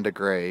like 1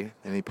 degree,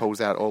 and he pulls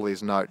out all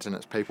these notes, and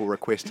it's people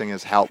requesting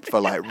his help for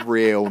like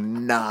real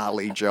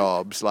gnarly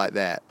jobs like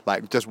that,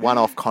 like just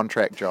one-off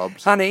contract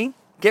jobs. Honey,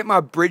 get my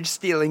bridge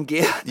stealing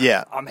gear.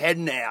 Yeah, I'm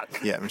heading out.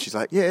 yeah, and she's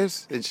like,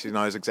 yes, and she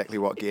knows exactly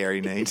what gear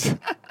he needs.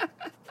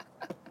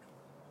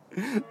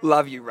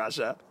 Love you,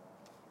 Russia.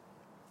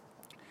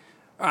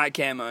 All right,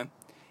 Camo.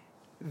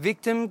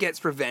 Victim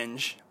gets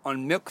revenge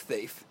on milk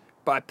thief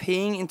by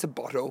peeing into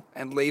bottle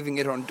and leaving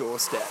it on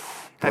doorstep.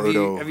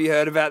 Brutal. Have you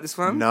heard about this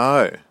one?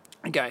 No.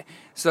 Okay,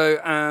 so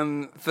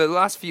for the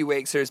last few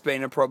weeks there's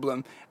been a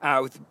problem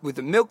with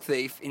a milk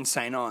thief in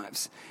St.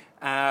 Ives.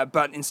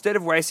 But instead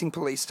of wasting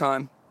police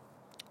time,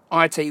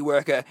 IT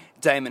worker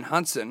Damon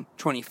Hudson,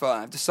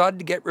 25, decided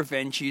to get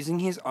revenge using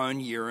his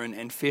own urine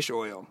and fish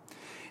oil.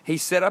 He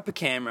set up a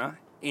camera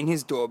in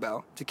his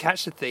doorbell to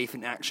catch the thief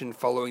in action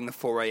following the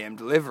 4 a.m.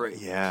 delivery.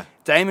 Yeah.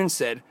 Damon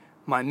said,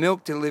 "My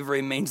milk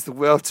delivery means the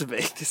world to me."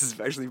 This is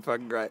actually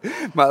fucking great.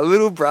 "My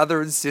little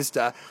brother and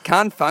sister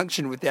can't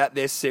function without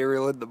their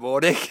cereal in the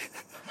morning.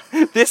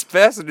 This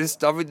person is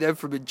stopping them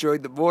from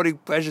enjoying the morning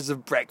pleasures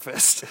of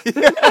breakfast."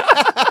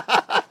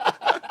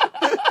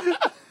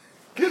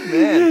 Good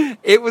man.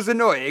 It was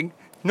annoying,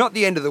 not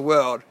the end of the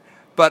world,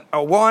 but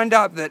a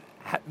wind-up that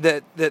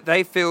that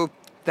they feel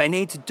they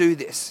need to do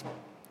this.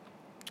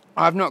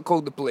 I've not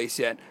called the police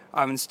yet.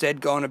 I've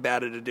instead gone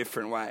about it a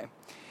different way.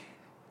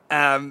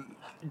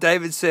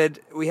 David said,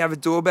 we have a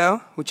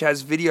doorbell which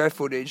has video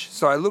footage,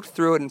 so I looked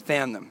through it and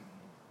found them.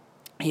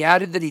 He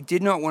added that he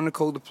did not want to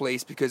call the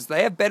police because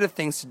they have better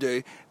things to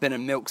do than a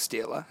milk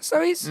stealer.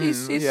 So he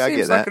seems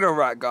like an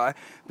alright guy.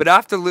 But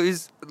after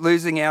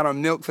losing out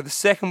on milk for the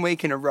second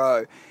week in a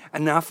row,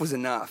 enough was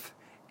enough.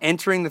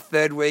 Entering the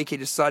third week, he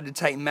decided to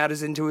take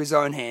matters into his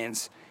own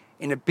hands.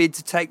 In a bid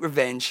to take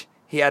revenge,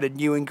 he added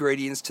new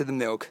ingredients to the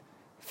milk.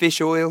 Fish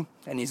oil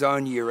and his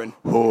own urine.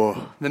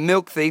 Oh. The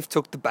milk thief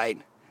took the bait.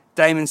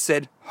 Damon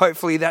said,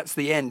 hopefully that's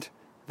the end.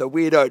 The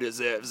weirdo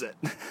deserves it.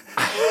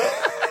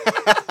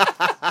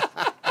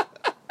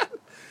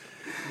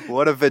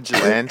 What a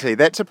vigilante.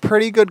 That's a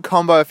pretty good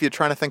combo if you're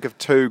trying to think of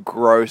two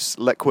gross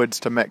liquids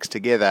to mix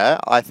together.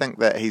 I think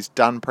that he's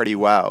done pretty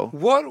well.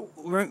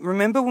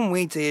 Remember when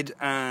we did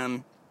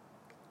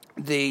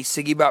the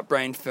Siggy Butt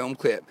Brain film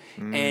clip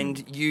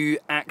and you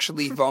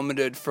actually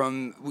vomited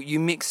from... You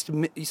mixed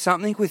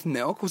something with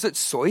milk? Was it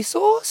soy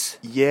sauce?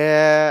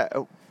 Yeah.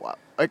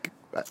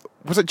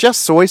 Was it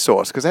just soy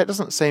sauce? Because that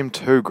doesn't seem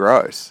too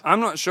gross. I'm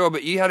not sure,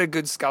 but you had a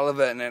good scull of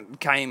it and it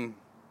came...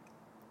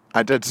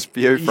 I did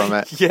spew from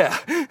it. Yeah.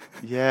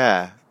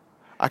 Yeah.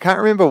 I can't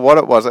remember what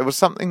it was. It was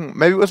something,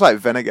 maybe it was like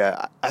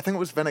vinegar. I think it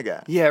was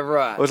vinegar. Yeah,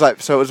 right. It was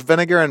like, so it was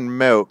vinegar and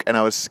milk, and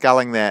I was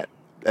sculling that,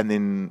 and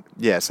then,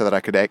 yeah, so that I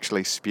could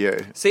actually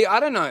spew. See, I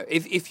don't know.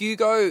 If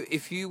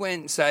you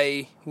went,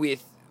 say,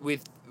 with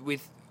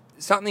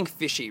something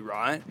fishy,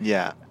 right?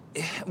 Yeah.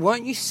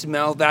 Won't you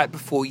smell that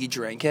before you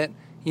drink it?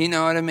 You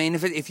know what I mean?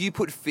 If you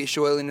put fish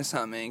oil into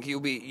something,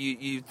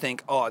 you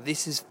think, oh,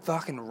 this is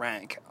fucking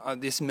rank.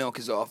 This milk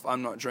is off.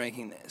 I'm not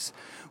drinking this.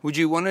 Would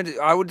you want to?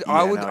 I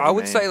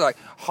would say like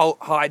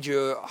hide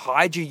your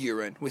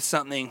urine with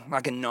something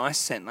like a nice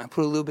scent. Like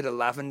put a little bit of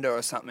lavender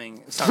or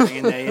something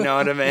in there. You know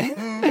what I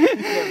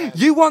mean?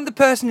 You want the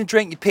person to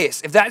drink your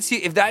piss. If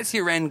that's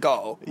your end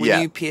goal,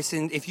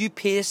 if you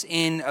piss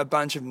in a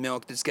bunch of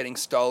milk that's getting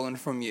stolen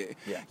from you,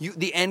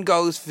 the end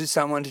goal is for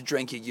someone to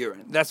drink your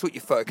urine. That's what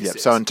your focus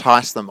is. So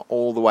entice them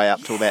all the way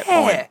up till that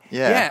point.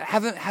 Yeah.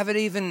 Have it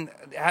even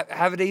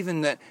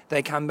that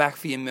they come back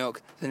for your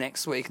milk the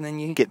next week and then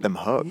you get them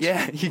hooked.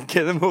 Yeah, you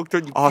get them hooked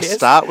on your piss.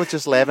 Start with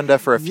just lavender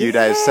for a few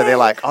days. So they're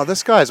like, oh,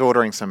 this guy's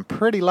ordering some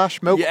pretty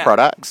lush milk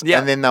products. Yeah.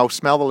 And then they'll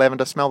smell the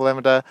lavender,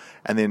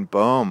 and then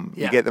boom,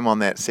 you get them on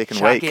that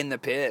second week. Chuck in the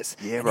piss.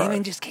 Yeah, and right.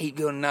 even just keep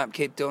doing it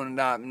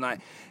up, and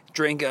like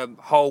drink a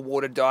whole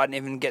water diet and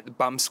even get the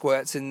bum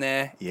squirts in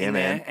there. Yeah,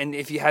 man. There. And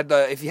if you had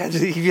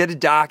a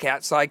dark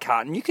outside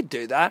carton, you could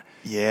do that.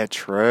 Yeah,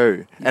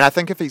 true. And I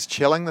think if he's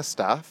chilling the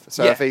stuff,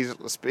 so if he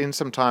spends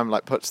some time,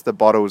 like puts the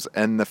bottles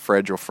in the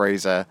fridge or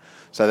freezer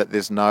so that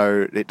it's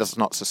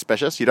not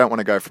suspicious. You don't want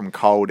to go from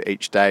cold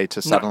each day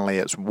to suddenly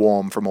it's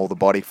warm from all the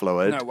body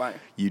fluid. No way.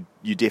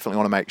 You definitely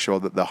want to make sure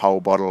that the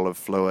whole bottle of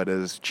fluid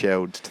is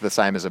chilled to the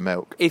same as a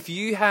milk. If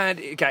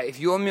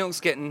your milk's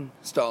getting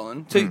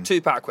stolen,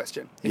 two-part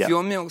question. If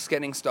your milk's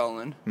getting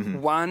stolen,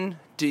 one,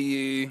 do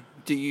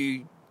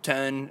you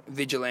turn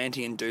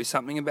vigilante and do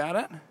something about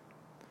it?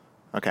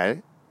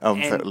 Okay, I'll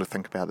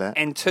think about that.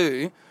 And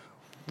two,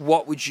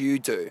 what would you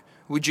do?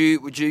 Would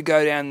you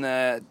go down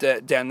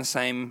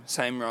the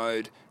same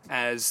road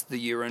as the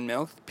urine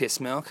milk, piss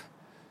milk?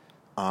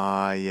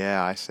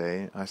 Yeah, I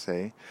see.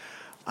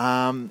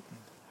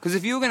 Because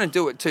if you were going to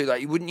do it too,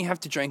 like, wouldn't you have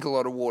to drink a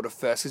lot of water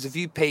first? Because if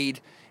you peed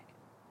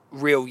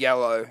real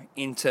yellow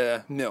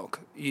into milk,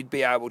 you'd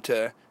be able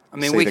to. I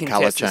mean, we can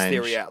test this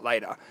theory out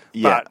later.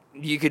 Yeah. But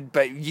you could.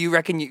 But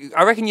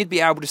I reckon you'd be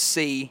able to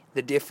see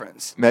the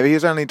difference. Maybe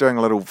he's only doing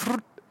a little.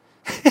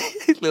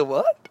 Little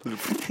what?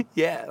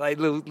 Yeah, like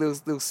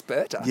little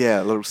spurter.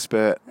 Yeah, a little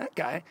spurt.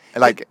 Okay.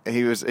 Like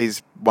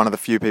he's one of the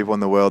few people in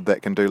the world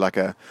that can do like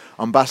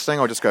I'm busting,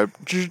 I'll just go,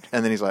 and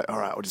then he's like, all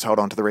right, we'll just hold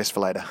on to the rest for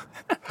later.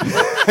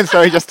 And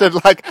so he just did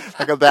like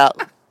about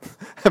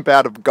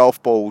a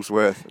golf ball's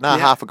worth.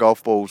 Half a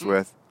golf ball's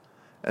worth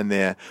in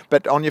there.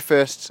 But on your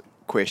first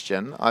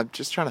question, I'm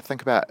just trying to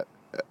think about,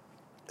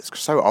 it's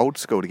so old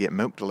school to get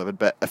milk delivered,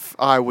 but if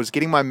I was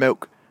getting my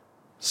milk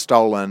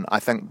stolen, I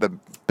think the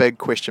big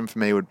question for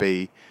me would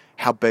be,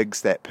 how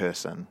big's that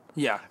person?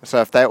 Yeah.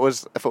 So if it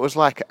was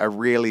like a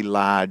really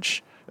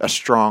large, a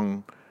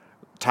strong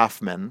tough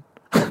man,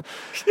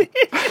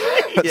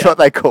 that's what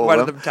they call one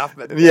them. of them tough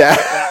men. Yeah.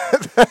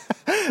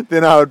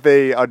 Then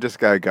I'd just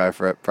go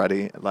for it,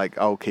 Pruddy. Like,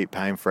 I'll keep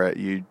paying for it.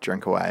 You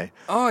drink away.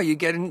 Oh, you'd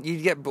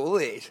get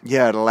bullied.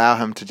 Yeah, it'd allow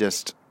him to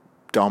just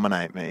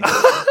dominate me.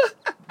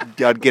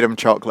 I'd get him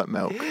chocolate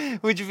milk.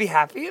 Would you be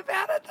happy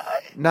about it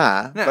though?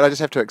 Nah, but I just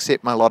have to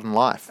accept my lot in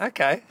life.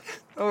 Okay.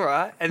 All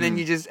right. And then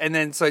you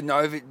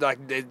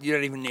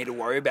don't even need to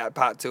worry about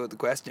part two of the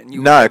question.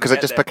 No, because it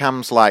just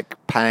becomes like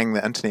paying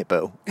the internet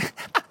bill.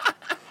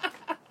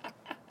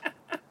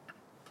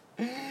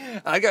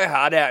 I go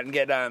hard out and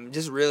get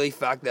just really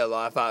fuck their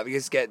life up.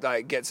 Just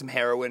get some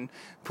heroin,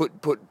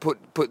 put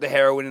the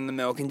heroin in the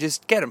milk, and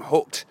just get them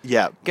hooked.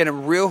 Yeah. Get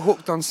them real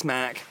hooked on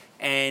smack,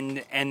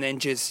 and then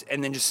just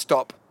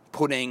stop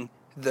putting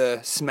the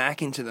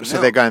smack into the milk. So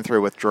they're going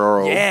through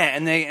withdrawal. Yeah,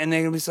 and they're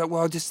gonna be like,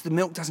 well, just the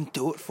milk doesn't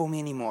do it for me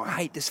anymore. I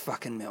hate this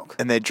fucking milk.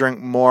 And they drink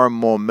more and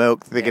more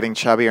milk. They're Yeah. getting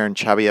chubbier and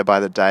chubbier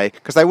by the day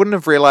because they wouldn't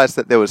have realised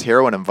that there was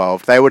heroin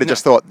involved. They would have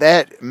just thought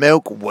that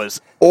milk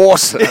was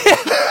awesome.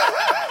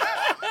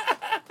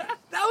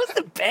 That was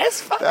the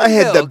best fucking I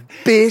had milk. the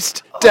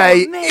best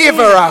day man.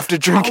 ever after I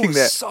drinking was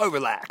that. so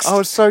relaxed. I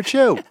was so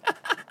chill.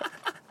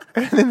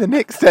 And then the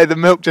next day, the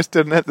milk just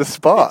didn't hit the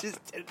spot.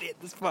 Just didn't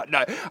hit the spot.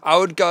 No, I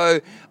would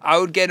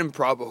get them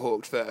proper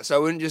hooked first. I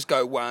wouldn't just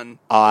go one.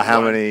 How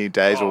one- many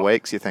days or Oh,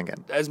 weeks you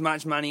thinking? As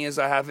much money as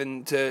I have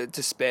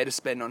to spare to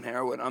spend on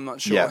heroin. I'm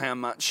not sure Yeah. how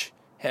much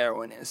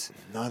heroin is.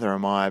 Neither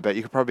am I, but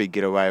you could probably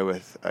get away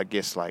with, I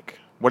guess, like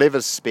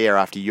whatever's spare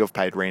after you've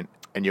paid rent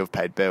and you've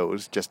paid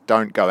bills. Just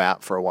don't go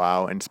out for a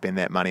while and spend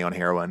that money on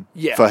heroin.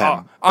 Yeah, for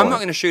him. I'm Or- not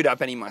going to shoot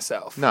up any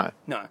myself. No.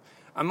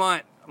 I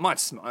might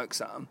smoke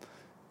some.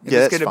 If Yeah,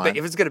 it's that's gonna fine. Be,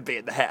 if it's going to be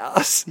at the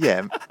house.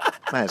 Yeah,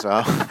 may as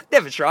well.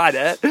 Never tried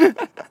it.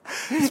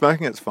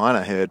 Smoking it's fine,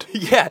 I heard.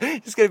 Yeah,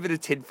 just get a bit of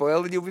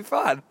tinfoil and you'll be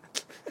fine.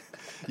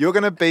 You're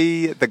going to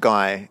be the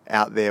guy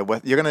out there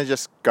with. You're going to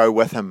just go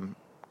with him,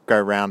 go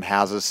round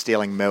houses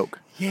stealing milk.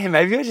 Yeah,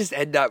 maybe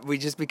we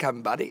just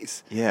become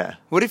buddies. Yeah.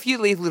 What if you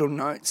leave little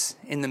notes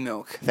in the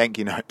milk? Thank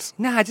you notes.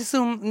 Nah, just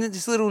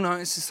little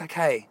notes. Just like,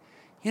 hey,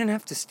 you don't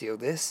have to steal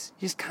this.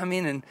 Just come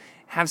in and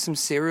have some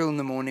cereal in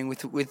the morning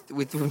with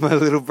my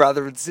little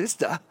brother and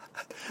sister.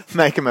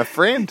 Make him a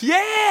friend.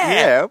 Yeah.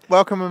 Yeah.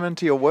 Welcome him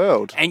into your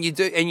world. And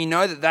you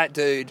know that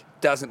dude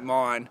doesn't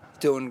mind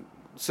doing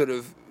sort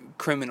of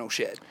criminal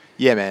shit.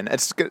 Yeah, man.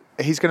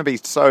 He's going to be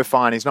so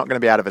fine. He's not going to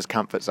be out of his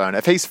comfort zone.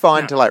 If he's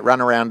fine No. to like run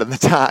around in the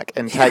dark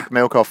and take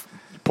milk off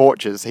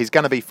porches, he's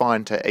going to be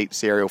fine to eat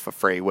cereal for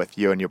free with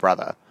you and your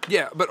brother.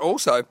 Yeah, but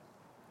also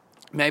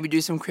maybe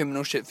do some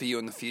criminal shit for you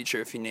in the future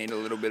if you need a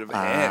little bit of a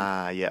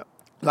hand. Yeah.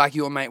 Like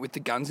your mate with the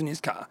guns in his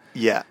car.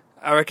 Yeah.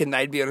 I reckon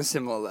they'd be on a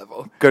similar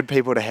level. Good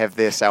people to have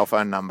their cell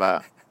phone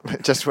number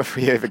just if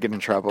we ever get in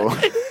trouble.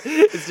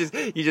 It's just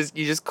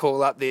you just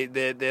call up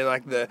they're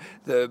like the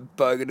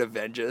Bogan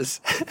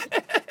Avengers.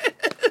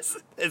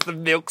 There's the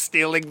milk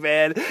stealing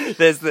man.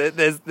 There's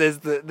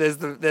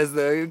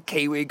the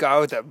Kiwi guy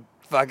with a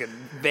fucking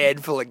van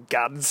full of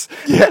guns.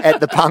 Yeah, at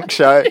the punk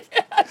show.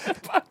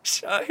 Fuck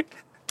show.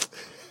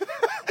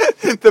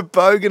 The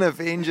Bogan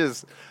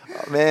Avengers.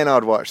 Oh, man,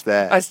 I'd watch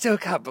that. I still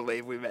can't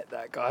believe we met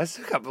that guy. I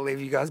still can't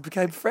believe you guys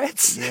became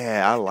friends.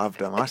 Yeah, I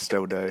loved him. I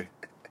still do.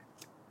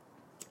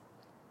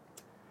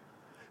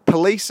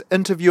 Police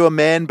interview a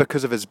man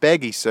because of his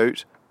baggy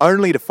suit,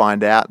 only to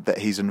find out that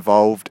he's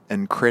involved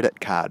in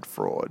credit card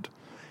fraud.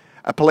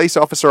 A police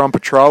officer on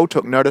patrol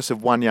took notice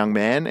of one young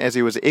man as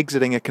he was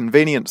exiting a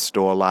convenience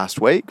store last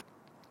week.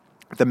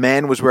 The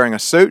man was wearing a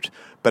suit,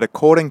 but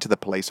according to the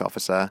police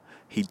officer,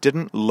 he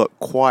didn't look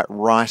quite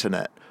right in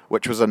it,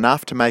 which was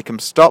enough to make him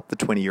stop the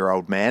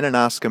 20-year-old man and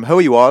ask him who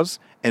he was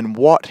and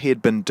what he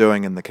had been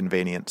doing in the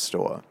convenience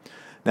store.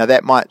 Now,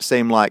 that might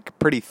seem like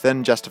pretty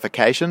thin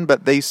justification,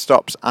 but these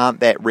stops aren't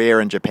that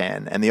rare in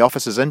Japan, and the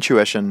officer's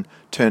intuition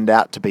turned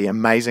out to be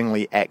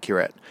amazingly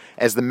accurate,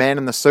 as the man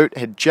in the suit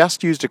had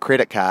just used a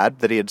credit card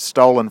that he had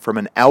stolen from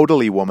an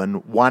elderly woman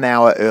 1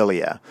 hour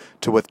earlier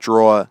to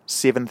withdraw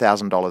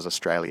 $7,000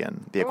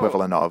 Australian, the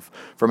equivalent of,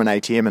 from an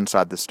ATM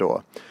inside the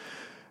store.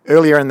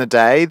 Earlier in the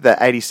day, the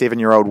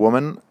 87-year-old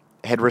woman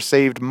had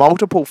received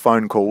multiple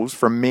phone calls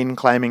from men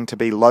claiming to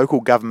be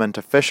local government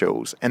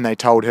officials, and they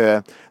told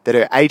her that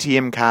her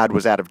ATM card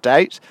was out of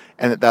date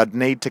and that they'd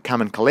need to come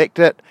and collect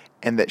it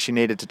and that she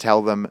needed to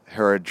tell them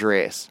her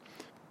address.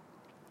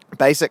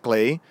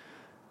 Basically,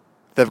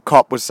 the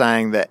cop was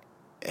saying that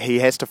he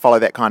has to follow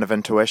that kind of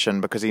intuition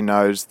because he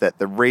knows that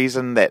the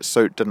reason that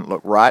suit didn't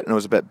look right and it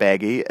was a bit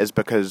baggy is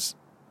because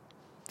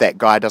that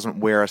guy doesn't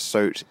wear a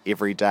suit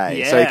every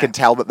day. So he Yeah. could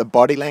tell that the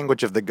body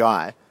language of the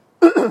guy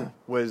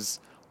was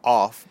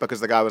off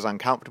because the guy was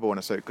uncomfortable in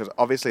a suit, because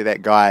obviously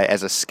that guy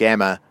as a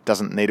scammer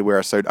doesn't need to wear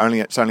a suit.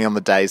 It's only on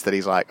the days that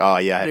he's like, oh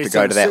yeah, I have to He's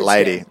go in to a that suit,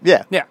 lady.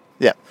 yeah. Yeah.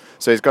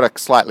 So he's got a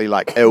slightly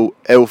like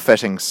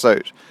ill-fitting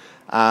suit.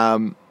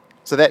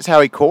 So that's how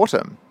he caught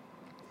him.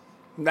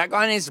 That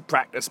guy needs to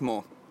practice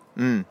more.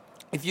 Mm.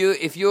 If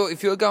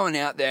you're going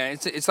out there,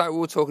 it's like we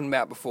were talking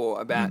about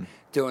before about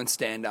doing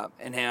stand up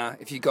and how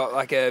if you got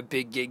like a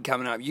big gig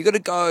coming up, you got to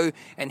go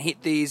and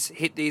hit these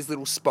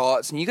little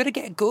spots and you got to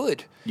get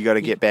good. You got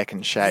to get back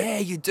in shape. Yeah,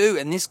 you do.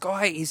 And this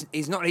guy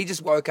he's not. He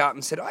just woke up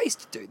and said, "I used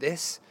to do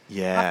this.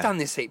 Yeah. I've done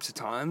this heaps of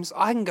times.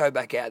 I can go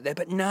back out there."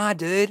 But nah,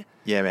 dude.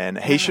 Yeah, man.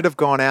 He should have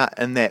gone out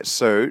in that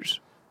suit,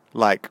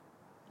 like,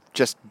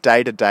 just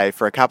day to day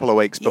for a couple of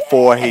weeks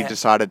before he Yeah.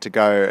 decided to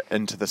go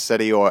into the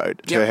city or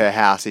to Yep. her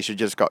house. He should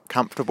just got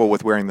comfortable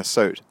with wearing the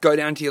suit. Go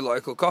down to your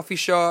local coffee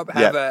shop,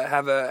 have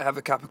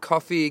a cup of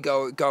coffee,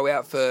 go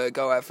out for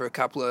a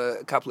couple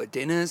of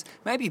dinners,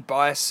 maybe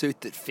buy a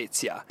suit that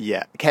fits you.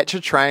 Yeah. Catch a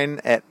train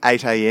at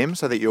 8 a.m.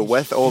 so that you're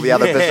with all the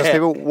other business Yeah.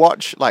 people.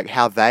 Watch, like,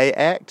 how they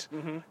act.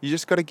 You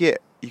just got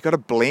to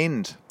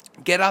blend.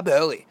 Get up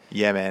early.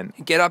 Yeah, man.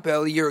 Get up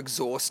early. You're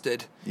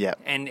exhausted. Yeah.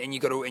 And you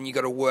got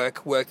to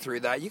work through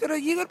that. You got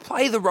to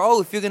play the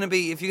role if you're gonna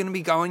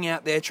be going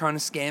out there trying to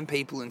scam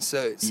people in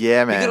suits.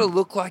 Yeah, man. You got to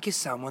look like you're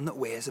someone that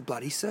wears a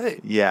bloody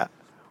suit. Yeah.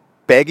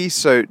 Baggy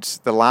suits,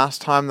 the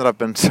last time that I've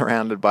been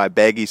surrounded by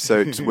baggy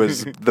suits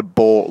was the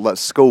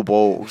school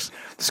balls.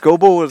 School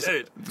balls,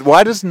 Dude.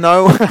 why does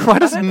no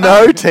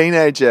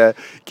teenager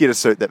get a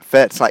suit that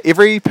fits? Like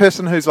every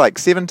person who's like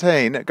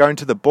 17 going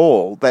to the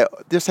ball, they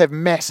just have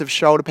massive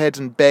shoulder pads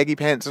and baggy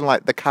pants and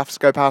like the cuffs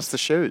go past the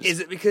shoes. Is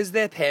it because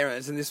their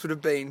parents, and this would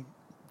have been,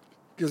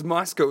 because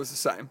my school was the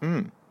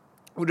same,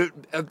 would it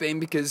have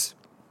been because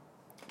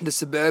the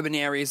suburban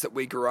areas that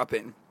we grew up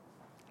in,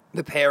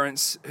 the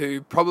parents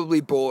who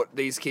probably bought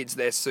these kids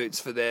their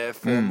suits for their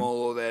formal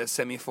or their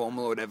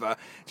semi-formal or whatever,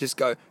 just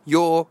go,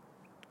 you're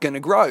going to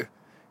grow.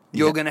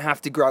 You're going to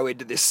have to grow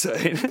into this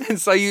suit. And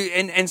so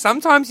and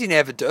sometimes you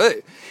never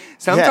do.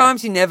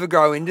 Sometimes you never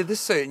grow into the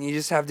suit and you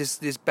just have this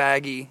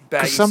baggy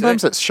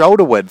Sometimes suit. it's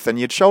shoulder width and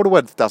your shoulder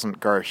width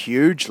doesn't grow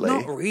hugely.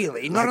 Not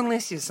really. Not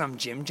unless you're some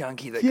gym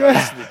junkie that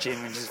goes to the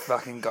gym and just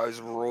fucking goes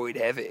roid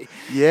heavy.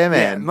 Yeah,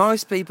 man. Yeah,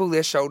 most people,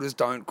 their shoulders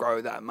don't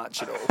grow that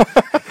much at all.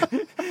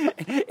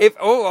 If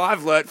all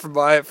I've learnt from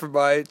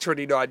my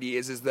 29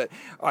 years is that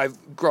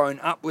I've grown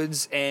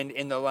upwards and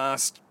in the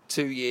last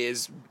 2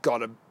 years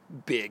got a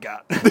beer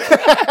gut.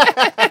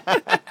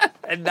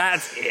 And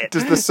that's it.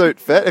 Does the suit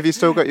fit? Have you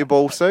still got your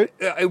ball suit?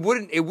 It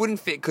wouldn't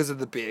fit because of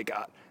the beer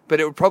gut, but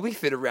it would probably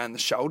fit around the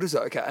shoulders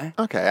okay.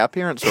 Okay, our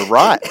parents were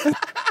right.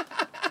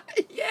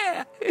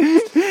 Yeah.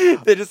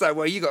 They're just like,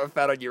 well, you got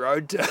fat on your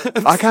own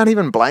terms. I can't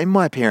even blame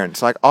my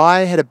parents. Like, I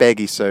had a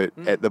baggy suit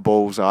at the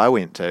balls I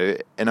went to,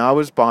 and I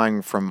was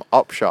buying from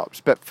op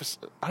shops, but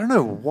I don't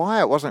know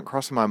why it wasn't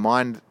crossing my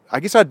mind. I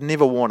guess I'd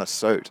never worn a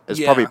suit is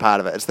probably part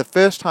of it. It's the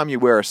first time you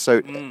wear a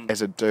suit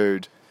as a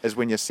dude is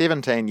when you're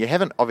 17. You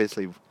haven't,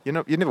 obviously, you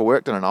never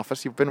worked in an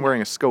office. You've been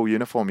wearing a school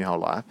uniform your whole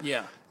life.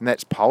 Yeah. And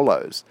that's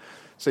polos.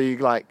 So you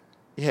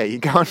you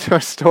go into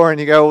a store and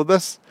you go, well,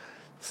 this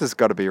has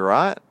got to be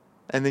right.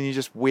 And then you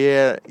just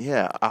wear,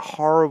 a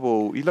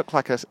horrible, you look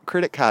like a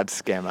credit card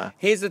scammer.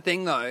 Here's the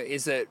thing, though,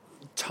 is that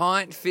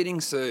tight-fitting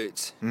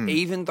suits,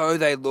 even though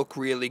they look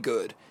really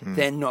good,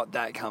 they're not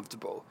that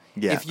comfortable.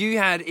 Yeah.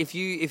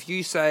 If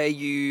you say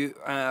you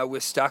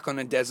were stuck on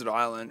a desert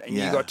island and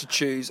you got to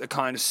choose a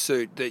kind of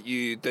suit that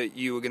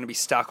you were going to be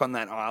stuck on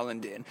that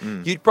island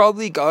in, you'd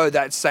probably go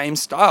that same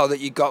style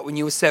that you got when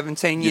you were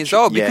 17 years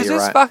old because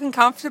it's fucking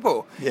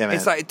comfortable. Yeah, man.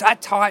 It's like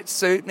that tight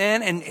suit,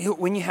 man. And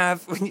when you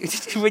have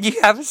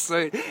a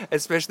suit,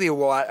 especially a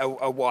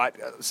white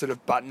sort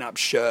of button-up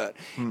shirt,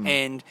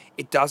 and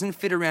it doesn't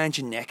fit around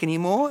your neck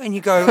anymore, and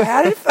you go,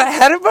 how did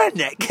my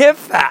neck get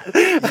fat?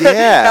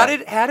 Yeah.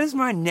 How does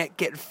my neck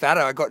get fatter?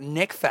 I got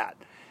neck fat.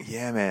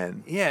 Yeah,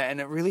 man. Yeah,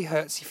 and it really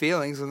hurts your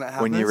feelings when that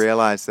happens. When you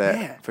realise that,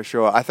 Yeah. for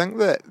sure. I think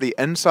that the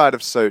inside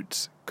of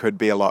suits could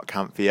be a lot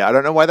comfier. I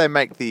don't know why they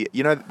make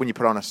when you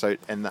put on a suit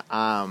and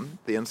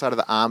the inside of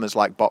the arm is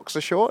like boxer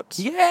shorts.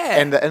 Yeah.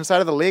 And the inside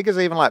of the leg is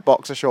even like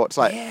boxer shorts.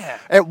 Like, Yeah.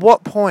 at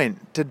what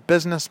point did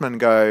businessmen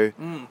go,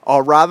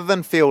 rather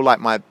than feel like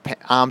my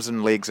arms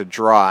and legs are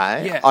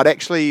dry, I'd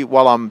actually,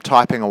 while I'm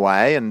typing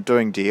away and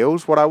doing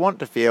deals, what I want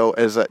to feel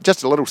is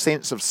just a little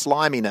sense of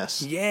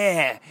sliminess.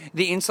 Yeah,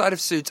 the inside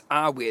of suits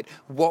are weird.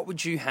 What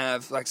would you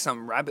have? Like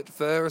some rabbit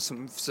fur or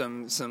some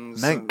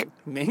Mink.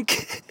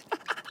 Mink.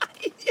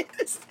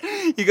 Yes.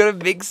 You got a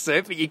mink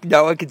suit, but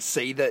no one could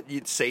see that.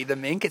 You'd see the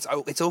mink. It's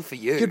all for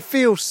you. You'd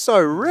feel so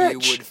rich.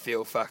 You would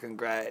feel fucking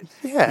great.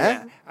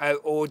 Yeah.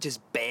 Or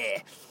just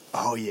bare.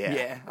 Oh, yeah.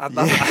 Yeah, I'd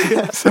love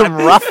that. Some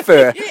rough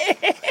fur.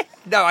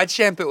 No, I'd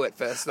shampoo it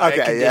first. I'd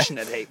Okay, condition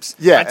it heaps.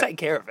 Yeah. I'd take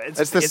care of it.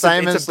 It's the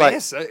same it's as, a bare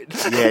like-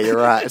 suit. Yeah, you're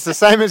right. It's the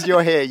same as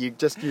your hair. You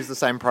just use the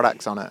same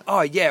products on it.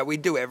 Oh yeah, we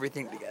do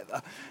everything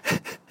together.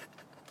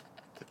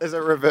 Is it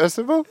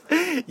reversible?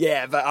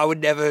 Yeah, but I would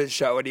never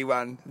show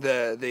anyone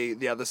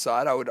the other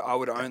side. I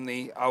would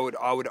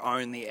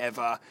only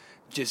ever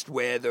just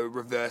wear the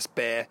reverse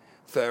bare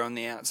fur on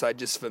the outside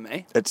just for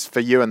me. It's for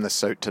you in the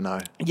suit to know.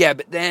 Yeah,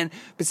 but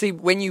see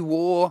when you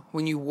wore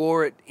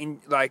it in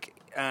like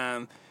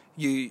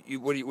you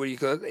what do you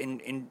call it?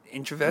 In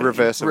introverted?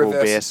 Reversible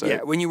bare suit.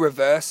 Yeah, when you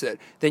reverse it,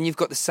 then you've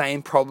got the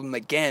same problem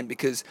again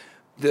because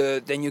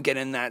then you get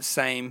in that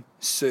same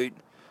suit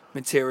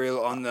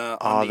material on the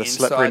The inside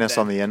slipperiness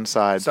then. on the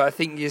inside. So I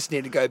think you just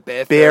need to go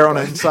bare. Bare fur, on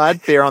the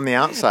inside, bare on the I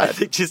outside.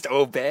 think just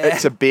all bare.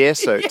 It's a bear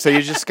suit. So you're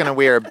just going to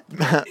wear a...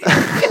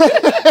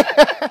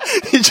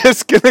 You're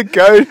just going to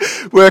go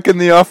work in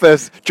the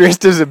office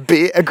dressed as a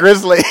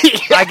grizzly.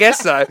 I guess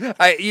so.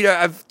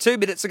 2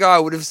 minutes ago I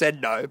would have said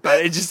no,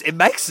 but it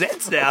makes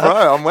sense now.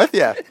 Bro, I'm with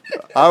you.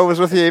 I was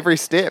with you every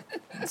step.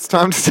 It's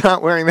time to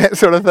start wearing that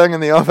sort of thing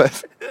in the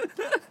office.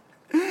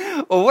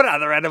 Or what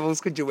other animals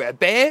could you wear?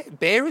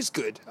 Bear is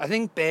good. I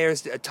think bear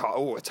is a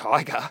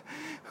tiger.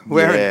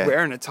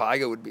 Wearing a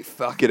tiger would be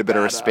fucking Get a bit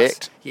of badass.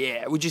 respect.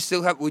 Yeah. Would you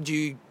still have? Would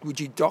you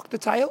dock the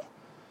tail?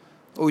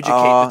 Or would you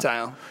keep the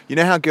tail? You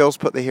know how girls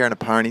put their hair in a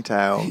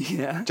ponytail?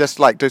 Yeah. Just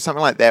like do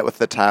something like that with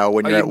the tail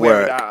when you're you'd at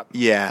wear work. it up.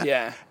 Yeah.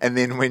 Yeah. And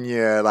then when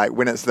you're like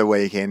when it's the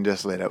weekend,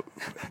 just let it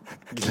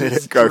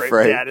Just go drip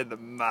free. down in the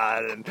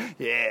mud and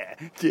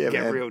get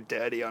man. real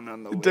dirty on the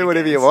weekends. Do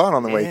whatever you want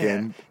on the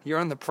weekend. You're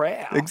on the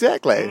prowl.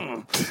 Exactly.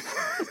 Mm.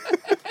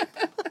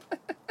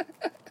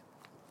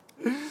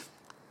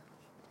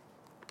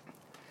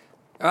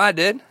 All right,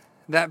 dude.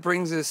 That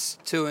brings us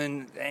to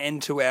an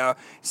end to our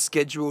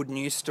scheduled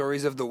news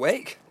stories of the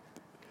week.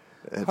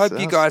 It's Hope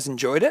you us. guys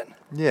enjoyed it.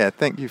 Yeah,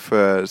 thank you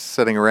for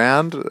sitting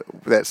around.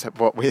 That's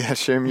what we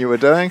assume you were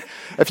doing.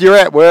 If you're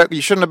at work,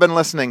 you shouldn't have been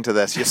listening to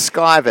this. You're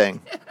skiving.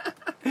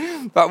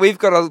 But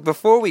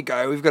before we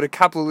go, we've got a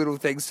couple of little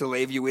things to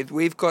leave you with.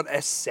 We've got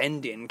a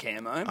send-in,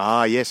 Camo.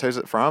 Ah, yes. Who's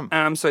it from?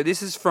 So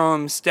this is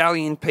from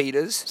Stallion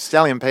Peters.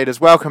 Stallion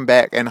Peters, welcome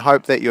back, and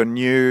hope that your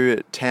new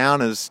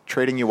town is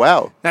treating you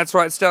well. That's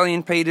right.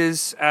 Stallion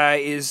Peters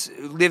is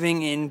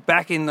living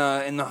back in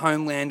the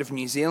homeland of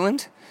New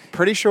Zealand.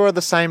 Pretty sure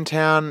the same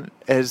town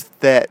as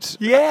that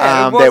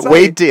it was, that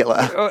weed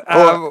dealer.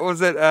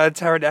 Was it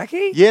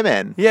Taranaki? Yeah,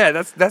 man. Yeah,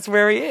 that's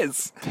where he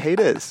is.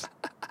 Peters.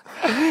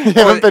 You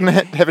haven't been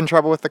having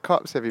trouble with the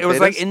cops, have you, It was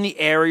Peters? like in the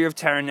area of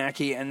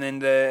Taranaki, and then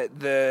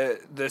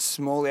the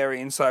small area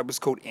inside was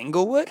called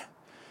Inglewood.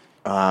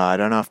 I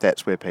don't know if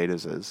that's where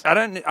Peters is. I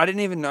didn't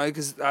even know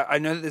because I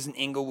know that there's an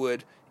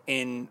Inglewood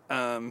in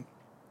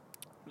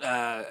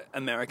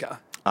America.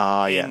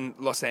 Ah, yeah. In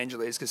Los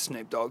Angeles because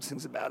Snoop Dogg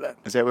sings about it.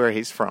 Is that where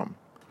he's from?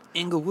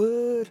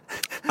 Inglewood.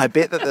 I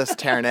bet that this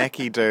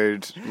Taranaki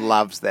dude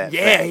loves that.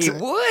 Yeah, fact. he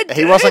would.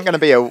 He wasn't going to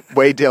be a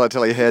weed dealer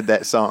till he heard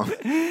that song.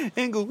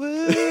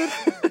 Inglewood.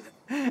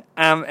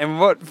 And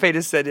what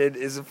Peter said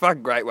is a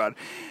fucking great one.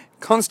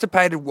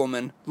 Constipated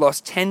woman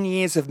lost 10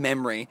 years of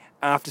memory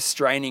after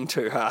straining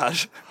too hard.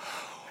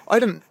 I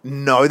didn't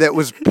know that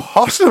was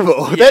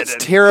possible. Yeah, That's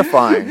dude.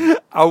 terrifying.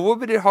 A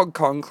woman in Hong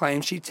Kong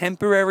claims she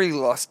temporarily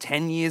lost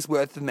 10 years'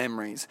 worth of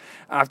memories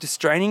after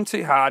straining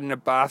too hard in a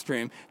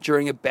bathroom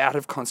during a bout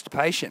of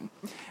constipation.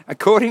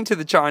 According to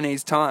the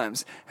Chinese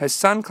Times, her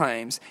son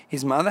claims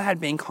his mother had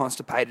been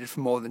constipated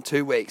for more than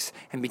 2 weeks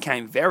and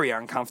became very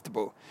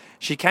uncomfortable.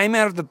 She came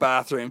out of the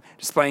bathroom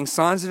displaying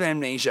signs of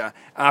amnesia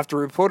after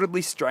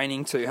reportedly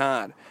straining too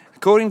hard.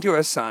 According to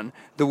her son,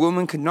 the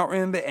woman could not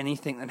remember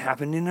anything that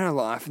happened in her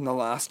life in the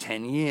last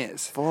 10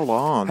 years. Full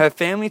on. Her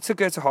family took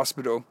her to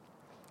hospital,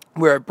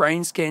 where a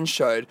brain scan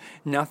showed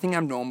nothing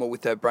abnormal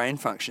with her brain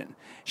function.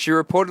 She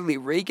reportedly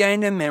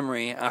regained her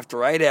memory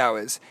after 8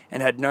 hours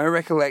and had no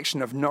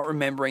recollection of not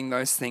remembering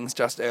those things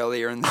just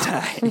earlier in the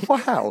day.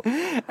 Wow.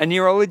 A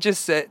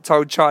neurologist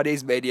told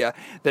Chinese media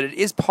that it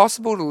is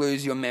possible to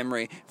lose your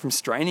memory from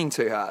straining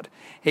too hard.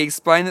 He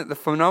explained that the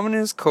phenomenon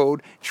is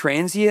called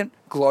transient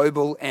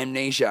global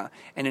amnesia,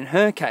 and in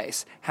her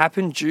case,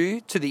 happened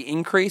due to the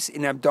increase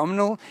in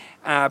abdominal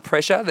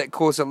pressure that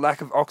caused a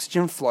lack of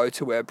oxygen flow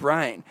to her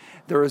brain.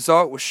 The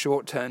result was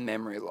short-term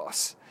memory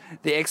loss.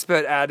 The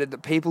expert added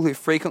that people who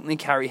frequently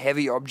carry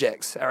heavy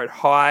objects are at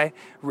high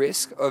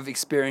risk of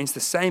experiencing the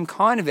same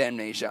kind of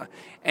amnesia.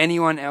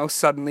 Anyone else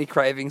suddenly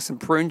craving some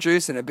prune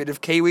juice and a bit of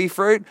kiwi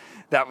fruit?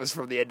 That was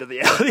from the end of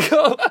the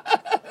article.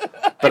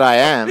 But I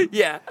am.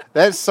 Yeah.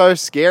 That's so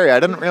scary. I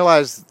didn't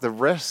realize the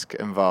risk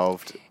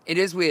involved. It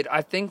is weird.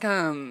 I think,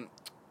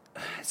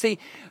 see,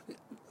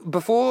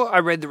 before I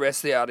read the rest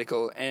of the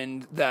article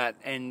and that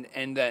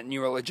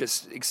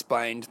neurologist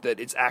explained that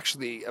it's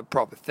actually a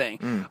proper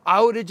thing,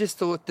 I would have just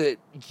thought that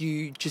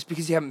just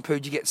because you haven't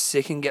pooed, you get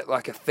sick and get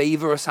like a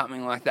fever or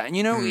something like that. And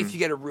you know, if you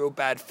get a real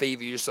bad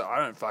fever, you're just like, I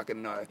don't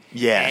fucking know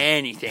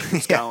anything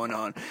that's going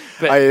on.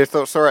 But I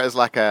saw it as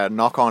like a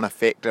knock-on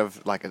effect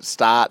of like it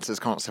starts as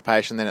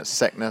constipation, then it's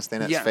sickness,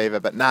 then it's Yeah.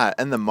 fever. But no,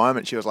 in the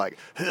moment she was like,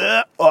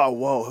 oh,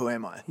 whoa, who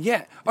am I?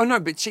 yeah. Oh,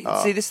 no, but see,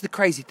 this is the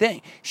crazy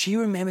thing. She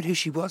remembered who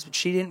she was, but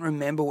she didn't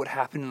remember what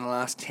happened in the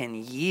last 10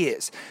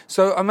 years.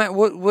 So, I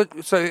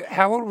mean, so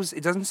how old was,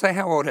 it doesn't say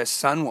how old her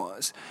son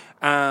was,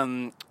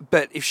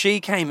 but if she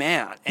came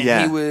out and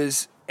Yeah. he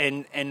was,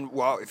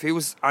 well, if he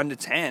was under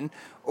 10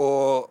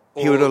 or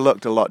He would have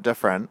looked a lot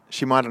different.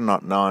 She might have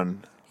not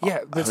known.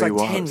 yeah, but it's who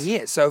like he 10 was.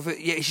 years. So,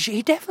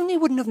 he definitely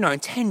wouldn't have known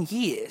 10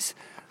 years.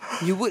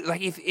 You would,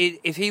 like,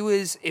 if he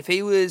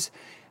was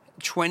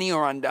 20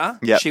 or under,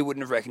 Yep. she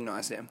wouldn't have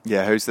recognised him.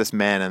 Yeah, who's this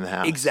man in the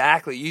house?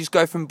 Exactly. You just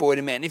go from boy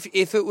to man. If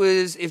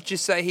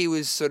just say he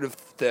was sort of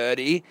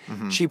 30,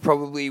 she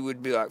probably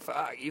would be like,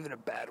 fuck, you've had a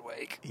bad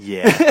week.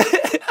 Yeah.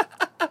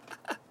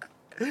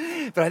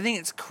 But I think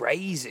it's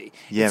crazy.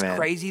 Yeah, it's man.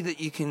 crazy that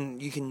you can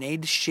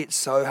need to shit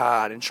so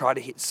hard and try to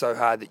hit so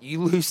hard that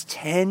you lose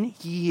 10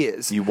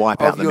 years. You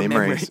wipe of out the your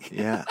memories. memory.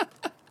 Yeah.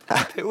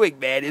 Pooing,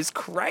 man, is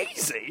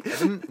crazy. I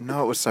didn't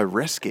know it was so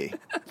risky.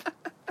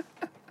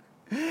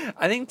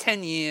 I think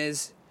 10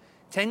 years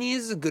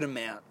is a good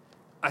amount.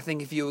 I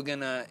think if you were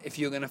gonna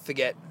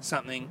forget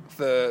something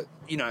for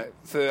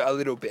a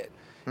little bit.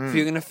 If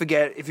you're gonna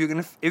forget,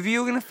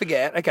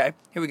 okay,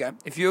 here we go.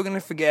 If you're gonna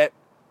forget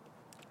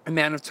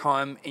amount of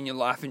time in your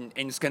life and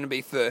it's gonna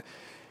be for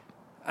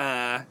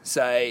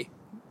say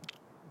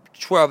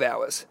 12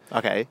 hours.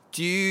 Okay.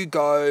 Do you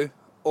go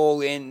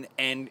all in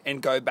and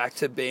go back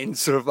to being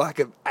sort of like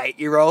an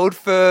 8-year-old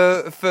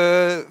for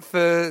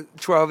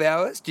 12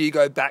 hours? Do you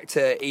go back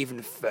to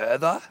even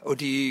further, or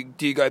do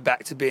you go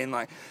back to being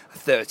like a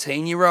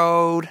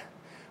 13-year-old?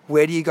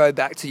 Where do you go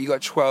back to? You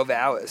got 12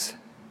 hours.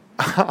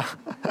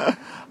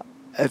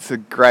 It's a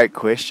great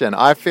question.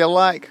 I feel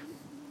like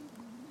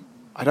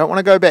I don't want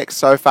to go back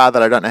so far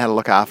that I don't know how to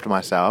look after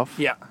myself.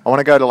 Yeah. I want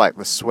to go to like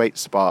the sweet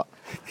spot.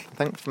 I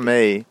think for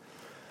me,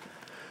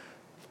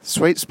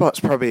 sweet spot's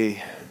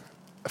probably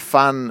a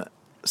fun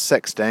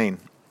 16.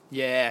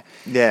 Yeah.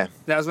 Yeah.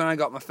 That was when I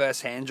got my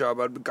first hand job.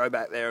 I'd go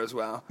back there as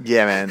well.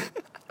 Yeah, man.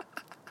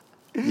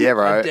 Yeah, I'd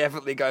right.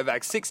 definitely go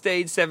back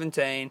 16,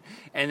 17,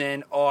 and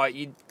then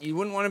you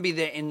wouldn't want to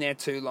be in there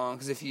too long,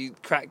 because if you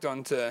cracked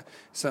onto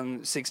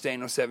some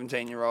 16 or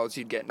 17-year-olds,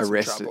 you'd get in some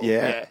Arrested, trouble.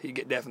 yeah.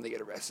 You'd definitely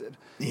get arrested.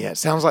 Yeah, it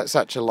sounds like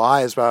such a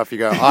lie as well if you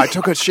go, I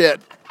took a shit.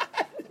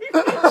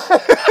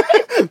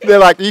 They're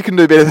like, you can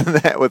do better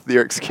than that with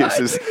your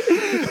excuses.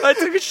 I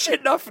took a shit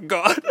and I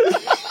forgot.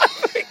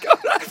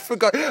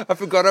 I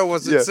forgot I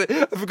wasn't.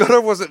 Yeah. I forgot I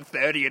wasn't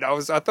 30, and I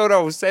thought I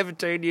was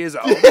 17 years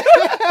old.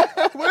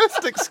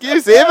 Worst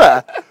excuse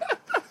ever.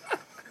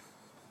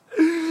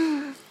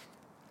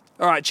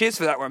 All right, cheers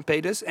for that one,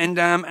 Peters. And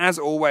as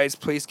always,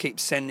 please keep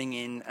sending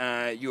in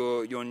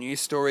your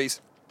news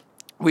stories.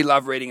 We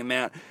love reading them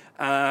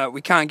out.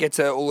 We can't get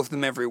to all of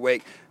them every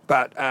week,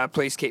 but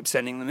please keep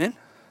sending them in.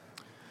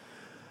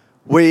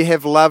 We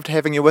have loved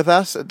having you with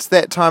us. It's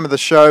that time of the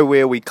show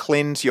where we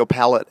cleanse your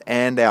palate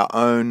and our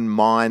own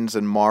minds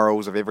and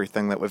morals of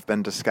everything that we've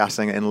been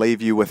discussing and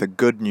leave you with a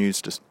good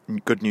news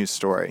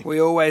story. We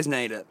always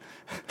need it.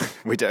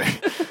 We do.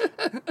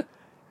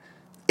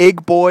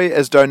 Egg Boy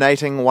is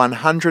donating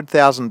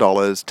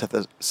 $100,000 to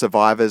the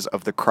survivors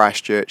of the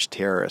Christchurch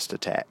terrorist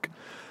attack.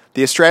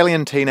 The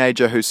Australian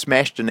teenager who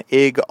smashed an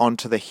egg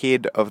onto the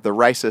head of the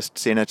racist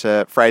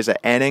Senator Fraser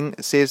Anning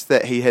says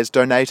that he has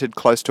donated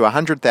close to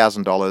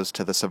 $100,000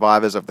 to the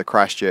survivors of the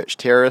Christchurch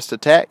terrorist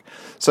attack.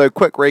 So,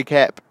 quick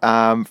recap,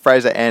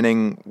 Fraser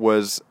Anning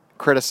was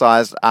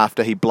criticised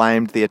after he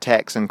blamed the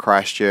attacks in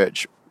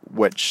Christchurch,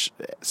 which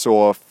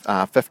saw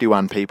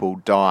 51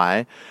 people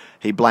die.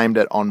 He blamed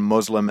it on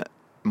Muslim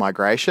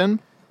migration.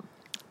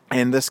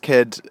 And this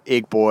kid,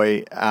 Egg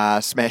Boy,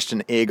 smashed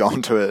an egg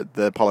onto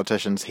the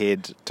politician's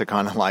head to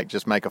kind of like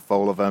just make a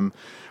fool of him,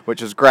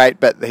 which is great.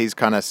 But he's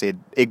kind of said,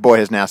 Egg Boy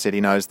has now said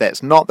he knows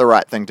that's not the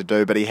right thing to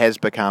do, but he has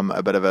become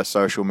a bit of a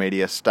social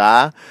media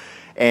star.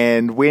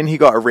 And when he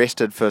got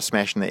arrested for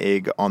smashing the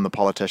egg on the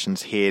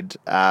politician's head,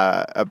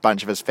 a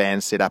bunch of his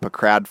fans set up a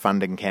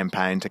crowdfunding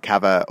campaign to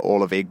cover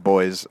all of Egg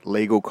Boy's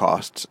legal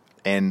costs,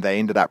 and they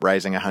ended up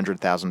raising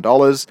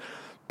 $100,000.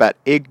 But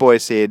Egg Boy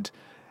said,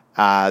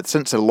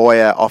 since a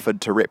lawyer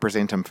offered to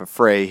represent him for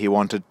free, he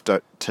wanted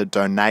to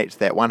donate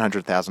that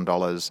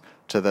 $100,000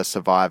 to the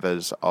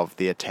survivors of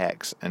the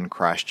attacks in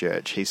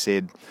Christchurch. He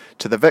said,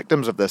 "To the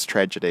victims of this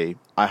tragedy,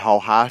 I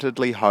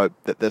wholeheartedly hope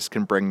that this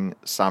can bring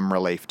some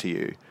relief to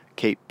you.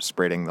 Keep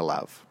spreading the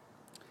love."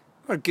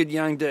 What a good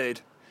young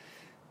dude.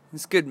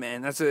 It's good,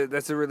 man. That's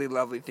a really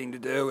lovely thing to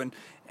do, and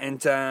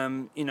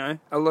you know,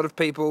 a lot of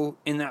people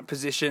in that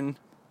position,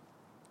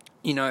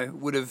 you know,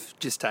 would have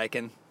just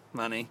taken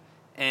money.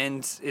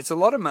 And it's a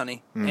lot of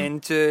money,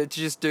 and to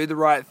just do the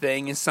right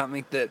thing is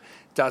something that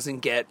doesn't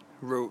get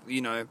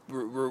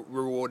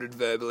rewarded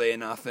verbally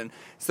enough, and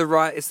it's the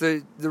right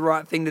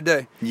thing to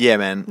do. Yeah,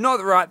 man. Not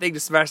the right thing to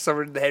smash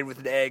someone in the head with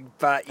an egg,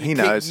 but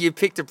you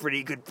picked a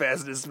pretty good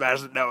person to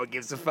smash it. No one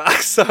gives a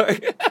fuck. So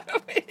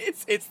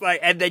it's like,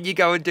 and then you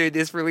go and do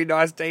this really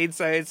nice deed.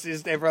 So it's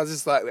just everyone's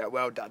just like,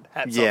 well done.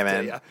 Hats off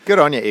man. to you. Good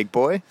on you, Egg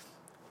Boy.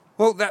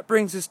 Well, that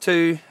brings us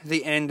to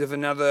the end of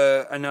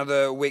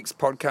another week's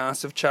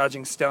podcast of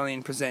Charging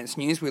Stallion Presents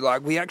News We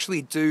Like. We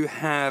actually do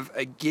have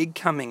a gig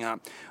coming up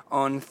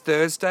on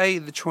Thursday,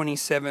 the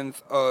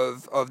 27th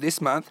of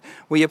this month.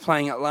 We are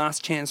playing at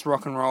Last Chance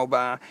Rock and Roll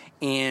Bar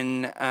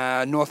in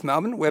North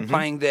Melbourne. We're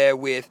playing there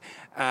with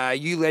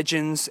You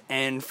Legends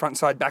and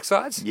Frontside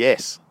Backsides.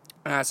 Yes.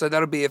 So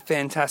that'll be a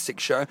fantastic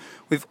show.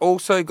 We've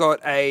also got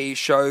a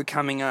show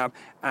coming up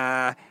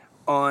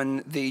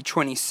on the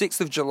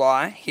 26th of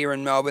July here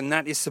in Melbourne.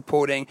 That is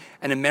supporting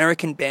an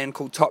American band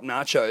called Top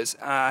Nachos.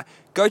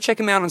 Go check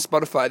them out on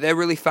Spotify. They're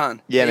really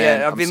fun. Yeah,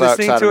 man. I've been so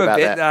listening to a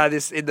bit that.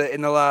 this in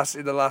the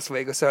last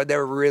week or so.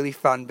 They're a really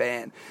fun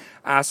band.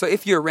 So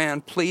if you're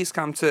around, please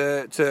come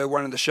to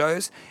one of the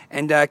shows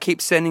and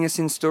keep sending us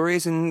in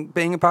stories and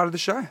being a part of the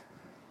show.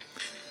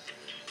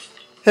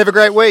 Have a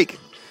great week.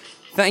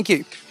 Thank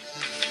you.